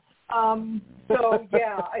devil. So,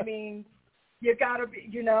 yeah, I mean, you got to be,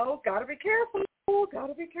 got to be careful. Got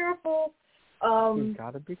to be careful. You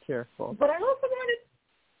got to be careful. But I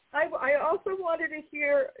also wanted to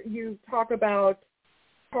hear you talk about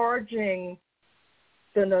charging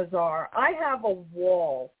the Nazar. I have a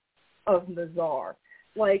wall of Nazar.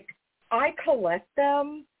 Like, I collect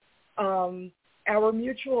them. Our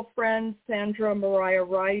mutual friend, Sandra Mariah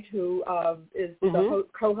Wright, who is the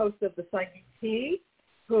co-host of the Psychic Tea,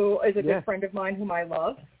 who is a good friend of mine whom I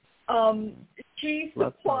love, she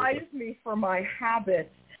supplies me for my habits.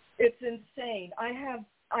 It's insane. I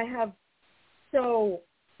have so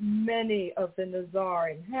many of the Nazar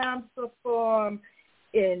in hamster form,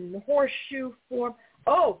 in horseshoe form.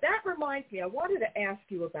 Oh, that reminds me. I wanted to ask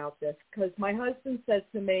you about this because my husband said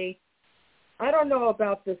to me, I don't know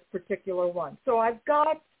about this particular one. So I've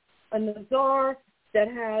got a Nazar that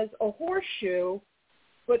has a horseshoe,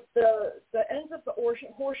 but the ends of the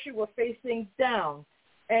horseshoe were facing down.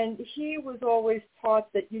 And he was always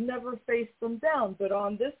taught that you never face them down. But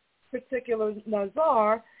on this particular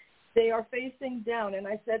Nazar, they are facing down. And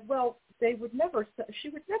I said, well, she would never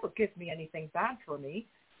give me anything bad for me.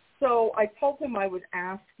 So I told him I would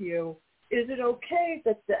ask you, is it okay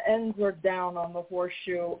that the ends are down on the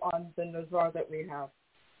horseshoe on the Nazar that we have?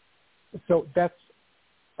 So that's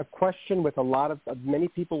a question with many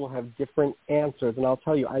people will have different answers. And I'll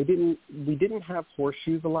tell you, we didn't have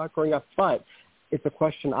horseshoes a lot growing up, but it's a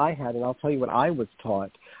question I had, and I'll tell you what I was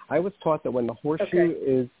taught. I was taught that when the horseshoe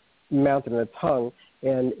is mounted in a tongue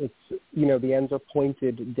and it's, the ends are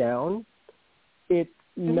pointed down, it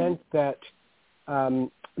meant that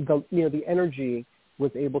the energy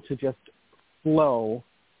was able to just flow,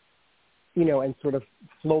 and sort of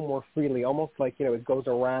flow more freely, almost like, it goes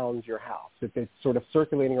around your house. It's sort of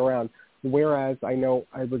circulating around. Whereas I know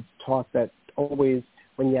I was taught that always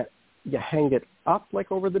when you hang it up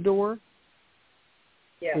like over the door,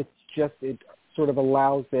 it sort of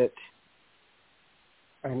allows it,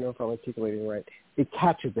 I don't know if I'm articulating right, it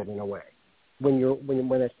catches it in a way. When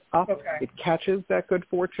it's up, it catches that good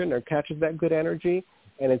fortune or catches that good energy,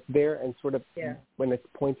 and it's there, and sort of when it's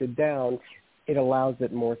pointed down, it allows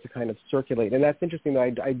it more to kind of circulate. And that's interesting.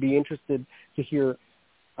 I'd be interested to hear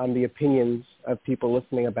the opinions of people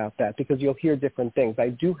listening about that, because you'll hear different things. I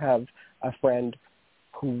do have a friend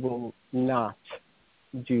who will not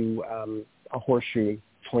do a horseshoe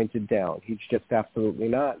pointed down. He's just absolutely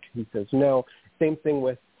not. He says no. Same thing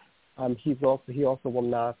with he also will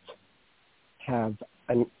not have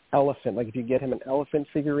an elephant. Like if you get him an elephant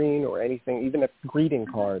figurine or anything, even a greeting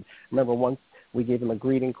card. Remember once we gave him a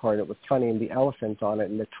greeting card, it was funny, and the elephant on it,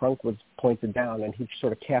 and the trunk was pointed down, and he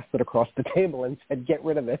sort of cast it across the table and said, "Get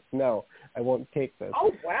rid of this. No, I won't take this."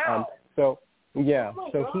 Oh, wow. So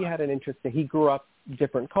he had an interest. He grew up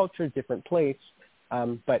different culture, different place,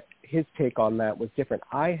 but his take on that was different.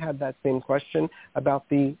 I had that same question about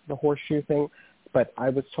the horseshoe thing, but I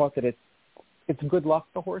was taught that it's good luck,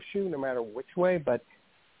 the horseshoe, no matter which way, but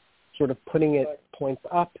sort of putting it points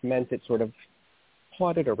up meant it sort of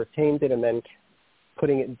caught it or retained it, and then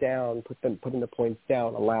putting it down, putting the points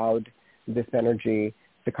down allowed this energy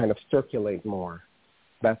to kind of circulate more.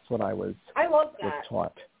 That's what I was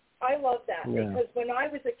taught. I love that because when I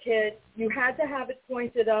was a kid, you had to have it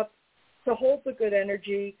pointed up to hold the good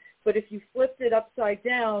energy, but if you flipped it upside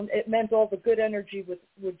down, it meant all the good energy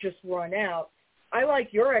would just run out. I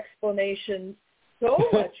like your explanation so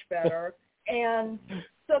much better, and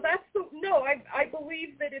so I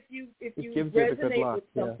believe that if you resonate with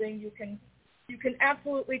something, you can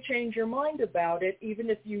absolutely change your mind about it, even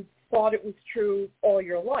if you thought it was true all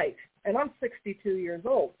your life. And I'm 62 years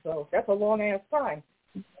old, so that's a long ass time.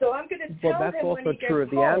 So I'm going to tell him when he gets home. Well, that's also true of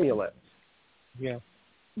the amulet. Yeah.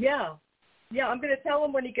 Yeah, I'm going to tell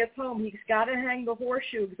him when he gets home he's got to hang the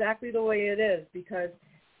horseshoe exactly the way it is, because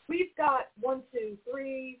we've got 1, 2,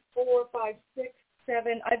 3, 4, 5, 6,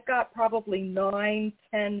 7. I've got probably 9,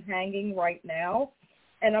 10 hanging right now,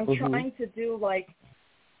 and I'm trying to do like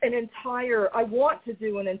I want to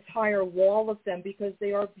do an entire wall of them because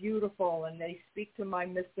they are beautiful and they speak to my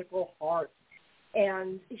mystical heart.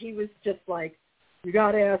 And he was just like, you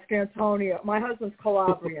got to ask Antonia. My husband's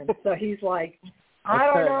Calabrian, so he's like, I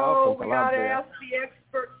don't know, we got to ask the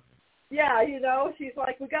expert. Yeah, she's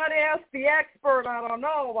like, we got to ask the expert. I don't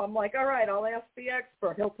know. I'm like, all right, I'll ask the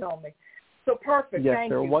expert. He'll tell me. So perfect. Yes, thank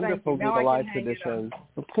they're you. wonderful. Now live traditions.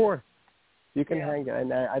 Of course. You can hang it.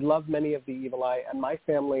 And I love many of the evil eye. And my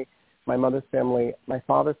family, my mother's family, my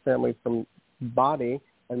father's family is from Bari,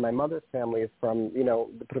 and my mother's family is from,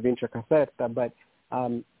 the Provincia Caserta. But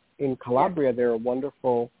in Calabria, there are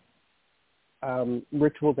wonderful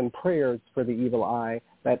rituals and prayers for the evil eye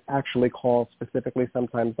that actually call specifically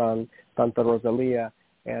sometimes on Santa Rosalia.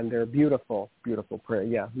 And they're beautiful, beautiful prayers.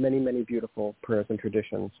 Yeah, many, many beautiful prayers and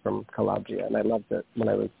traditions from Calabria. And I loved it when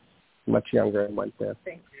I was much younger and went there.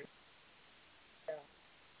 Thank you.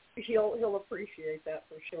 Yeah. He'll appreciate that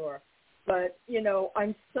for sure. But,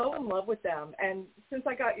 I'm so in love with them. And since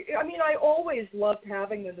I always loved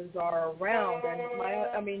having the Nazar around.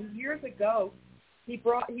 And years ago, he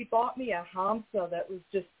bought me a hamsa that was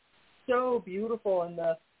just so beautiful. And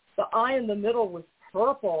the eye in the middle was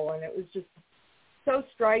purple, and it was just so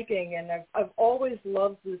striking. And I've always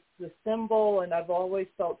loved the symbol, and I've always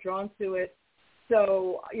felt drawn to it.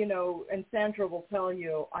 So, and Sandra will tell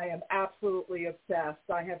you, I am absolutely obsessed.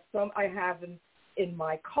 I have them in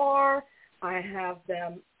my car. I have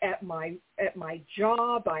them at my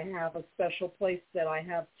job. I have a special place that I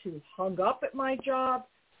have hung up at my job,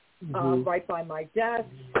 right by my desk,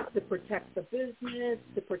 to protect the business,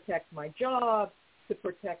 to protect my job, to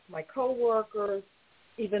protect my coworkers,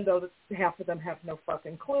 even though half of them have no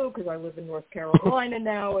fucking clue because I live in North Carolina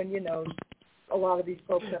now, and, a lot of these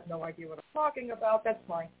folks have no idea what I'm talking about. That's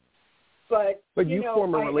fine. But you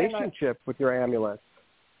form a relationship with your amulets.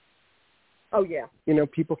 Oh, yeah.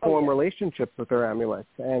 People form relationships with their amulets.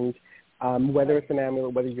 And whether it's an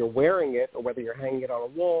amulet, whether you're wearing it or whether you're hanging it on a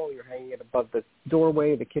wall, you're hanging it above the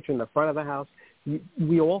doorway, the kitchen, the front of the house,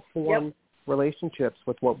 we all form relationships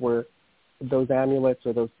with those amulets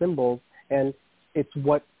or those symbols. And it's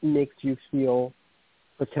what makes you feel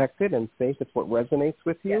protected and safe. It's what resonates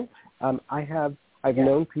with you. I've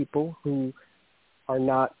known people who are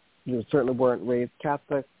not, certainly weren't raised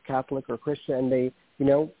Catholic or Christian, and they,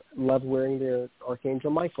 love wearing their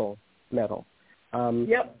Archangel Michael medal.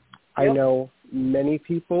 I know many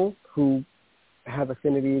people who have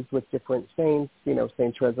affinities with different saints,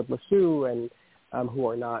 Saint Therese of Lisieux, and who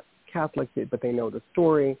are not Catholic, but they know the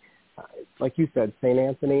story. Like you said, Saint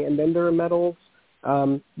Anthony. And then there are medals,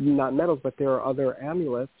 not medals, but there are other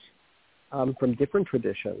amulets from different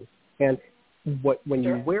traditions. And when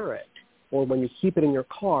you wear it, or when you keep it in your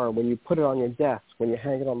car, when you put it on your desk, when you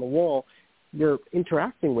hang it on the wall, you're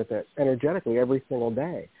interacting with it energetically every single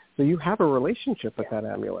day. So you have a relationship with that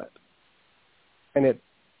amulet. And it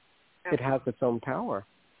has its own power.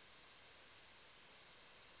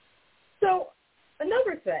 So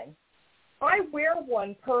another thing, I wear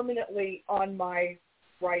one permanently on my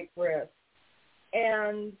right wrist.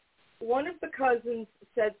 And one of the cousins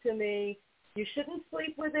said to me, you shouldn't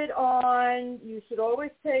sleep with it on. You should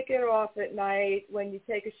always take it off at night. When you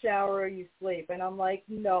take a shower, you sleep. And I'm like,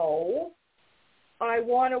 no, I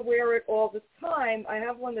want to wear it all the time. I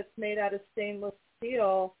have one that's made out of stainless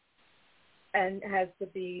steel and has the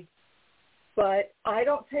beads. But I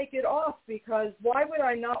don't take it off because why would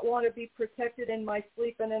I not want to be protected in my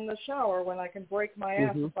sleep and in the shower when I can break my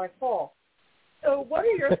ass if I fall? So what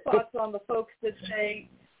are your thoughts on the folks that say,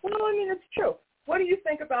 it's true. What do you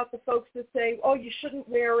think about the folks that say, oh, you shouldn't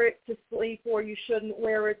wear it to sleep or you shouldn't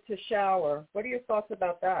wear it to shower? What are your thoughts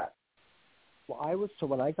about that? Well,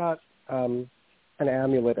 when I got an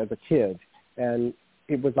amulet as a kid, and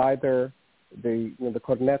it was either the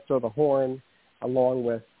cornetto, the horn, along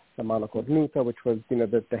with the mano cornuta, which was,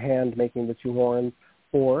 the hand making the two horns,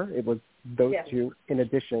 or it was those two in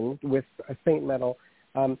addition with a saint medal.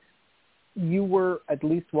 You were at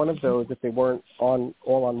least one of those, if they weren't all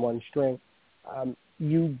on one string.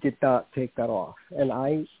 You did not take that off. And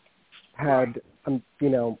I had,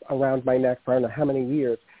 around my neck for I don't know how many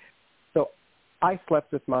years. So I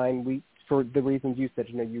slept with mine. For the reasons you said,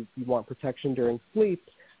 you want protection during sleep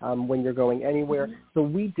when you're going anywhere. So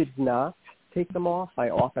we did not take them off.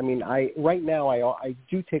 Right now I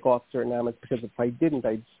do take off certain amulets because if I didn't,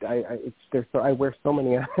 I wear so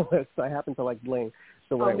many amulets. I happen to like bling.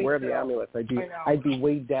 So when I wear the amulets, I'd be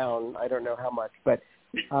weighed down. I don't know how much, but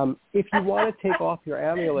if you want to take off your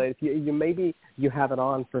amulet, you maybe you have it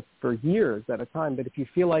on for years at a time, but if you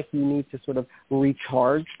feel like you need to sort of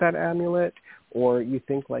recharge that amulet, or you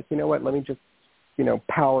think like, let me just,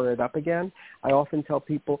 power it up again, I often tell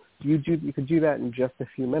people you could do that in just a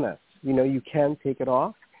few minutes. You can take it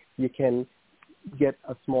off. You can get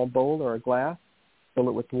a small bowl or a glass, fill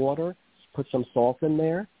it with water, put some salt in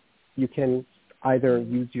there. You can either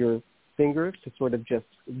use your fingers to sort of just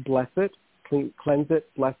bless it, cleanse it,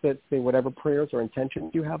 bless it, say whatever prayers or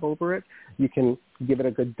intentions you have over it. You can give it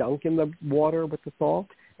a good dunk in the water with the salt,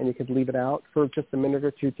 and you could leave it out for just a minute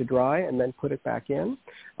or two to dry, and then put it back in,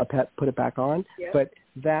 put it back on. Yep. But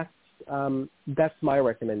that's my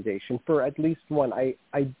recommendation for at least one. I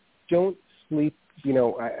don't sleep,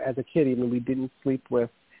 as a kid, even we didn't sleep with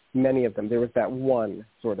many of them. There was that one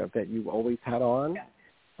sort of that you always had on.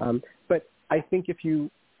 Yeah. But I think if you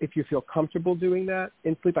feel comfortable doing that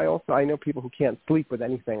in sleep, I know people who can't sleep with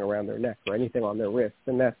anything around their neck or anything on their wrists,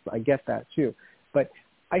 and I get that too. But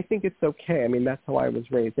I think it's okay. I mean, that's how I was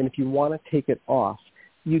raised. And if you want to take it off,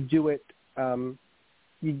 you do it.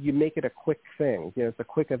 You make it a quick thing. It's a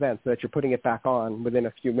quick event so that you're putting it back on within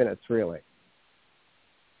a few minutes, really.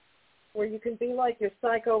 Where you can be like your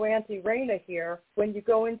psycho Auntie Raina here. When you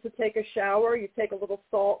go in to take a shower, you take a little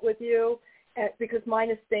salt with you, because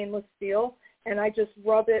mine is stainless steel, and I just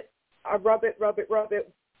rub it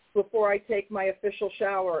before I take my official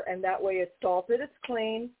shower, and that way it's salted, it's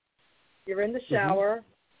clean. You're in the shower.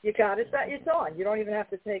 You got it. It's on. You don't even have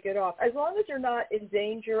to take it off. As long as you're not in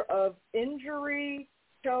danger of injury,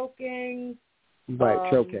 choking,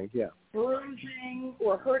 choking, yeah, bruising,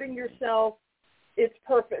 or hurting yourself, it's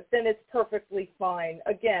perfect. Then it's perfectly fine.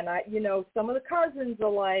 Again, some of the cousins are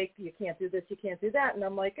like, you can't do this, you can't do that, and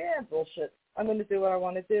I'm like, bullshit. I'm going to do what I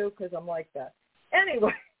want to do because I'm like that.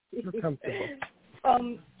 Anyway, you're comfortable.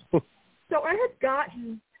 So I had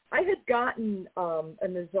gotten a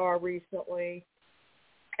Nazar recently,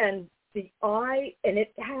 and the eye, and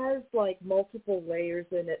it has like multiple layers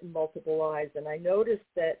in it and multiple eyes, and I noticed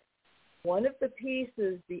that one of the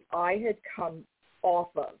pieces the eye had come off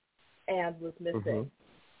of and was missing. Mm-hmm.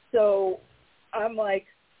 So I'm like,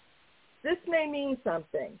 this may mean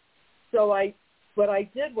something. So what I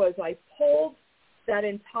did was I pulled that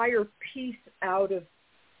entire piece out of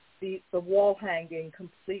the wall hanging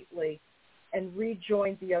completely and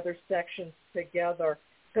rejoined the other sections together,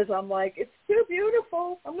 because I'm like, it's too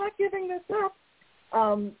beautiful. I'm not giving this up.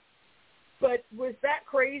 But was that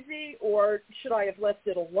crazy, or should I have left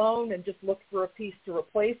it alone and just looked for a piece to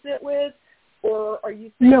replace it with? Or are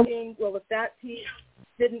you thinking, well, if that piece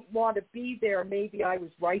didn't want to be there, maybe I was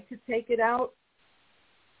right to take it out?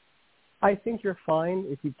 I think you're fine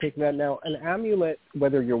if you take that. Now, an amulet,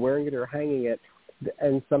 whether you're wearing it or hanging it,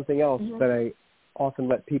 and something else that I often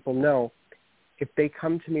let people know, if they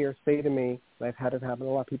come to me or say to me, and I've had it happen, a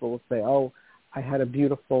lot of people will say, oh, I had a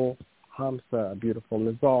beautiful Hamsa, a beautiful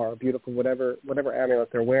Nazar, a beautiful whatever amulet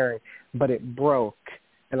they're wearing, but it broke,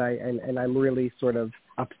 and I'm really sort of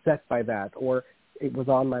upset by that, or it was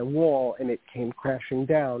on my wall and it came crashing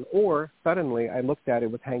down, or suddenly I looked at it,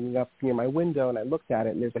 it was hanging up near my window, and I looked at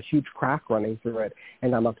it and there's a huge crack running through it,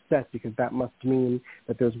 and I'm upset because that must mean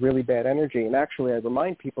that there's really bad energy. And actually I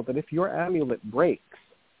remind people that if your amulet breaks,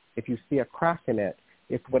 if you see a crack in it,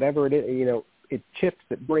 if whatever it is, it chips,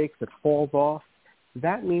 it breaks, it falls off,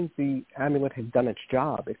 that means the amulet has done its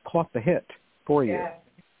job. It caught the hit for you. Yeah.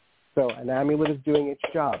 So an amulet is doing its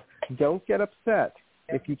job. Don't get upset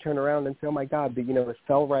if you turn around and say, oh, my God, it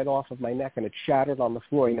fell right off of my neck and it shattered on the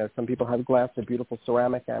floor. Some people have glass, a beautiful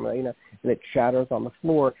ceramic amulet, and it shatters on the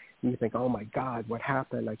floor. And you think, oh, my God, what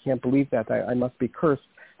happened? I can't believe that. I must be cursed.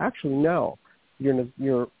 Actually, no.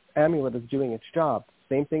 Your amulet is doing its job.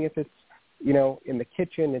 Same thing if it's, in the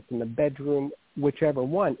kitchen, it's in the bedroom, whichever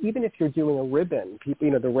one. Even if you're doing a ribbon,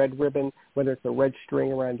 people, the red ribbon, whether it's a red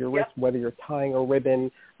string around your wrist, whether you're tying a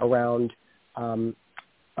ribbon around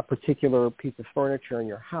a particular piece of furniture in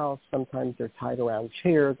your house. Sometimes they're tied around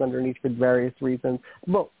chairs underneath for various reasons.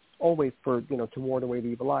 Well, always for, to ward away the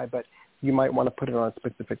evil eye, but you might want to put it on a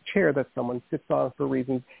specific chair that someone sits on for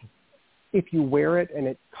reasons. If you wear it and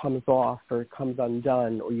it comes off or it comes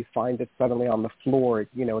undone, or you find it suddenly on the floor, it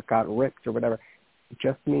got ripped or whatever, it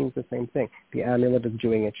just means the same thing. The amulet is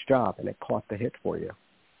doing its job, and it caught the hit for you.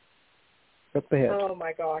 Took the hit. Oh,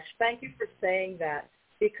 my gosh. Thank you for saying that,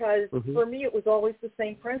 because for me it was always the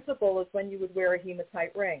same principle as when you would wear a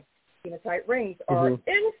hematite ring. Hematite rings are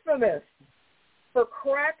infamous for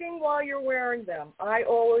cracking while you're wearing them. I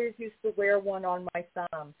always used to wear one on my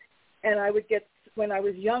thumb, and when I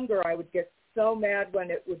was younger, I would get so mad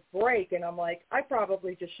when it would break, and I'm like, I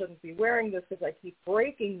probably just shouldn't be wearing this because I keep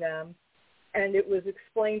breaking them. And it was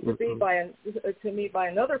explained to me by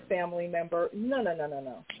another family member,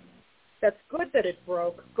 no. That's good that it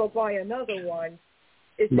broke. Go buy another one.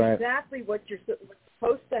 It's exactly what's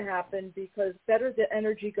supposed to happen, because better the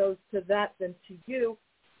energy goes to that than to you.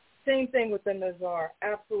 Same thing with the Nazar.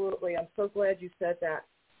 Absolutely. I'm so glad you said that,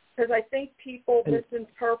 because I think people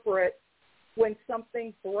misinterpret when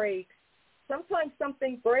something breaks. Sometimes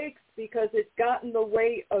something breaks because it's got in the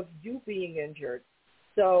way of you being injured.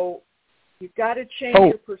 So you've got to change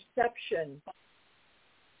your perception.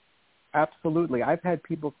 Absolutely. I've had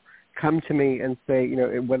people come to me and say,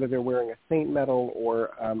 whether they're wearing a saint medal or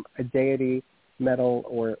a deity medal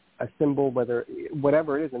or a symbol,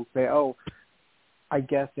 whatever it is, and say, oh, I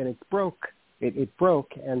guess, and it broke,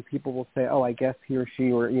 and people will say, oh, I guess he or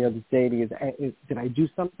she or, this deity did I do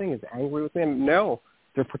something? Is angry with me? And no,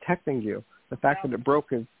 they're protecting you. The fact that it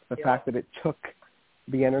broke is the fact that it took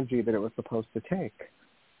the energy that it was supposed to take.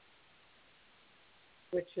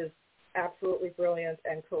 Which is absolutely brilliant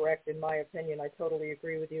and correct in my opinion. I totally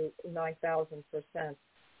agree with you 9,000%.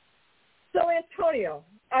 So, Antonio,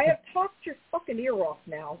 I have talked your fucking ear off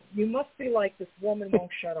now. You must be like, this woman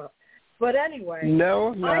won't shut up. But anyway.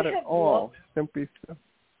 No, not at all. Simply so.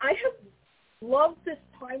 I have loved this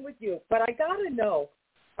time with you, but I got to know,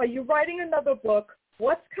 are you writing another book?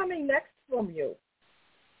 What's coming next from you?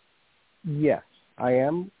 Yes, I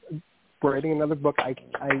am writing another book. I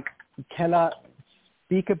cannot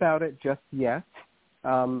speak about it just yet,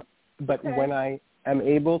 but when I am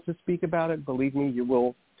able to speak about it, believe me, you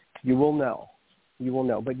will know. You will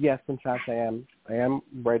know. But yes, in fact, I am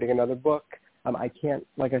writing another book. I can't,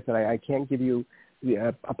 like I said, I can't give you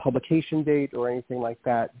a publication date or anything like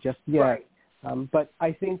that just yet. Right. But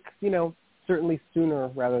I think, certainly sooner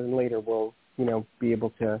rather than later, we'll, be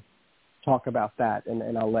able to talk about that,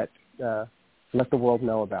 and I'll let the world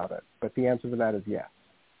know about it. But the answer to that is yes.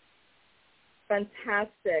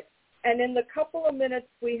 Fantastic. And in the couple of minutes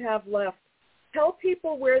we have left, tell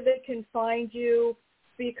people where they can find you,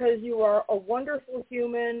 because you are a wonderful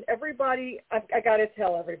human. Everybody, I got to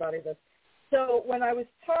tell everybody this. So when I was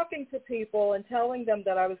talking to people and telling them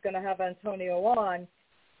that I was going to have Antonio on,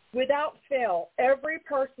 without fail, every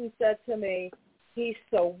person said to me, he's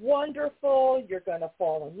so wonderful, you're going to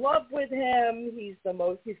fall in love with him, he's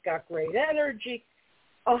got great energy.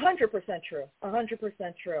 100% true,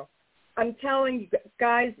 100% true. I'm telling you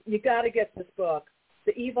guys, you got to get this book,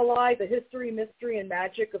 The Evil Eye, The History, Mystery, and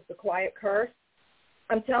Magic of the Quiet Curse.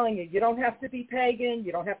 I'm telling you, you don't have to be pagan,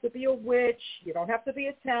 you don't have to be a witch, you don't have to be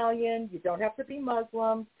Italian, you don't have to be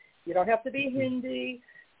Muslim, you don't have to be Hindi,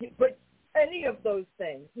 but any of those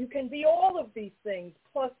things. You can be all of these things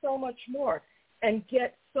plus so much more and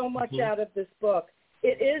get so much out of this book.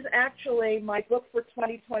 It is actually my book for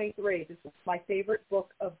 2023. This is my favorite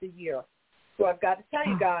book of the year. So I've got to tell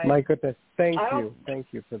you guys. My goodness. Thank you. Thank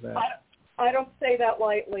you for that. I don't say that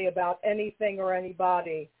lightly about anything or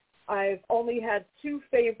anybody. I've only had 2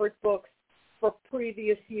 favorite books for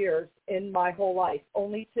previous years in my whole life.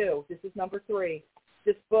 Only 2. This is number 3.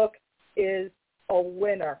 This book is a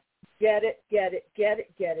winner. Get it, get it, get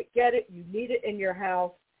it, get it, get it. You need it in your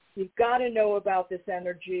house. You've got to know about this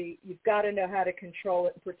energy. You've got to know how to control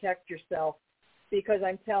it and protect yourself, because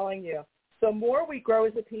I'm telling you, the more we grow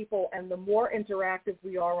as a people and the more interactive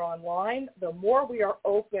we are online, the more we are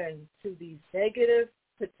open to these negative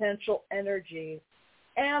potential energies,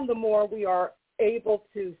 and the more we are able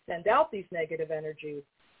to send out these negative energies.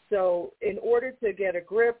 So in order to get a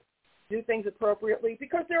grip, do things appropriately,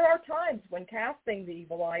 because there are times when casting the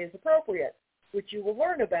evil eye is appropriate, which you will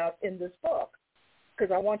learn about in this book,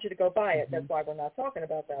 because I want you to go buy it. That's why we're not talking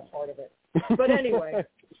about that part of it. But anyway,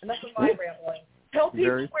 enough of my rambling. Tell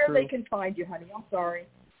people where they can find you, honey. I'm sorry.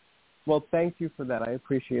 Well, thank you for that. I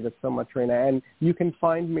appreciate it so much, Raina. And you can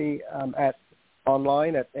find me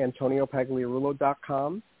online at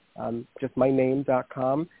AntonioPagliarulo.com, just my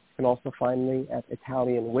name.com. You can also find me at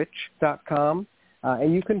ItalianWitch.com.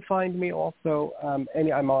 And you can find me also, I'm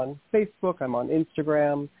on Facebook, I'm on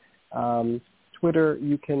Instagram, Twitter.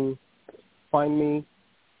 You can find me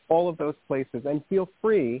all of those places. And feel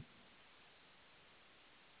free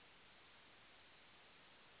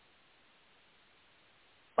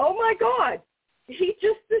Oh, my God. He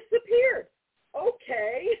just disappeared.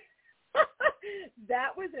 Okay.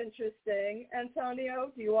 That was interesting.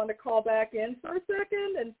 Antonio, do you want to call back in for a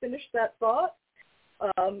second and finish that thought?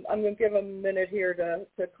 I'm going to give him a minute here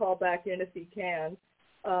to call back in if he can.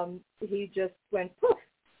 He just went poof,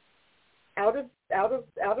 out of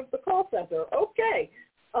the call center. Okay.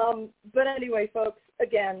 But anyway, folks,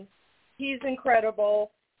 again, he's incredible.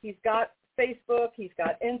 He's got Facebook. He's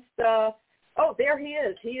got Insta. Oh, there he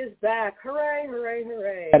is. He is back. Hooray, hooray,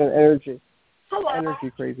 hooray. Had an energy. Hello.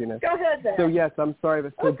 Energy craziness. Go ahead then. So, yes, I'm sorry.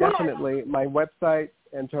 But so definitely my website,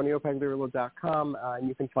 AntonioPagliarulo.com, and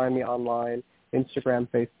you can find me online, Instagram,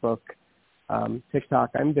 Facebook, TikTok.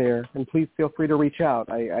 I'm there. And please feel free to reach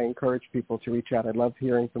out. I encourage people to reach out. I love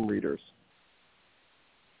hearing from readers.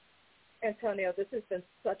 Antonio, this has been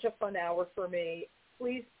such a fun hour for me.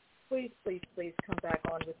 Please, please, please, please come back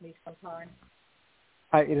on with me sometime.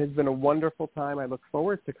 It has been a wonderful time. I look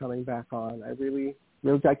forward to coming back on.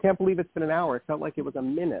 I can't believe it's been an hour. It felt like it was a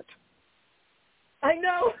minute. I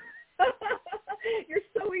know. You're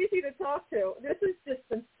so easy to talk to. This has just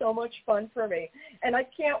been so much fun for me. And I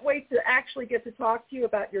can't wait to actually get to talk to you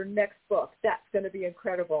about your next book. That's going to be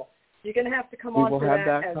incredible. You're going to have to come on for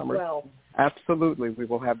that as well. Absolutely. We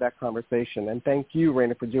will have that conversation. And thank you,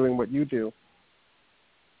 Raina, for doing what you do.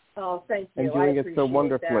 Oh, thank you. And doing it so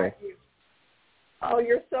wonderfully. Oh,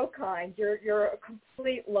 you're so kind. You're a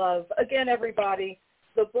complete love. Again, everybody,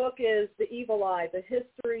 the book is The Evil Eye, The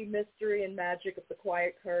History, Mystery, and Magic of the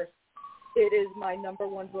Quiet Curse. It is my #1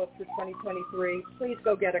 book for 2023. Please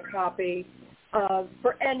go get a copy.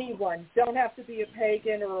 For anyone, don't have to be a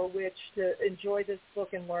pagan or a witch to enjoy this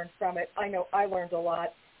book and learn from it. I know I learned a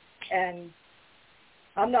lot, and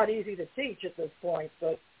I'm not easy to teach at this point,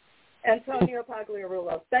 but Antonio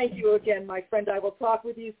Pagliarulo, thank you again, my friend. I will talk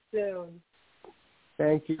with you soon.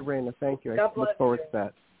 Thank you, Raina. Thank you. God I look forward to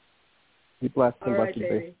that. Be blessed and all right, lucky.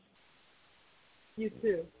 baby. You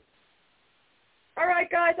too. All right,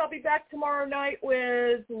 guys, I'll be back tomorrow night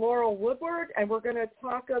with Laurel Woodward, and we're going to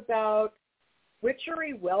talk about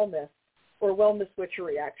witchery wellness, or wellness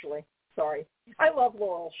witchery, actually. Sorry. I love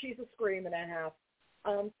Laurel. She's a scream and a half.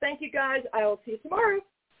 Thank you, guys. I will see you tomorrow.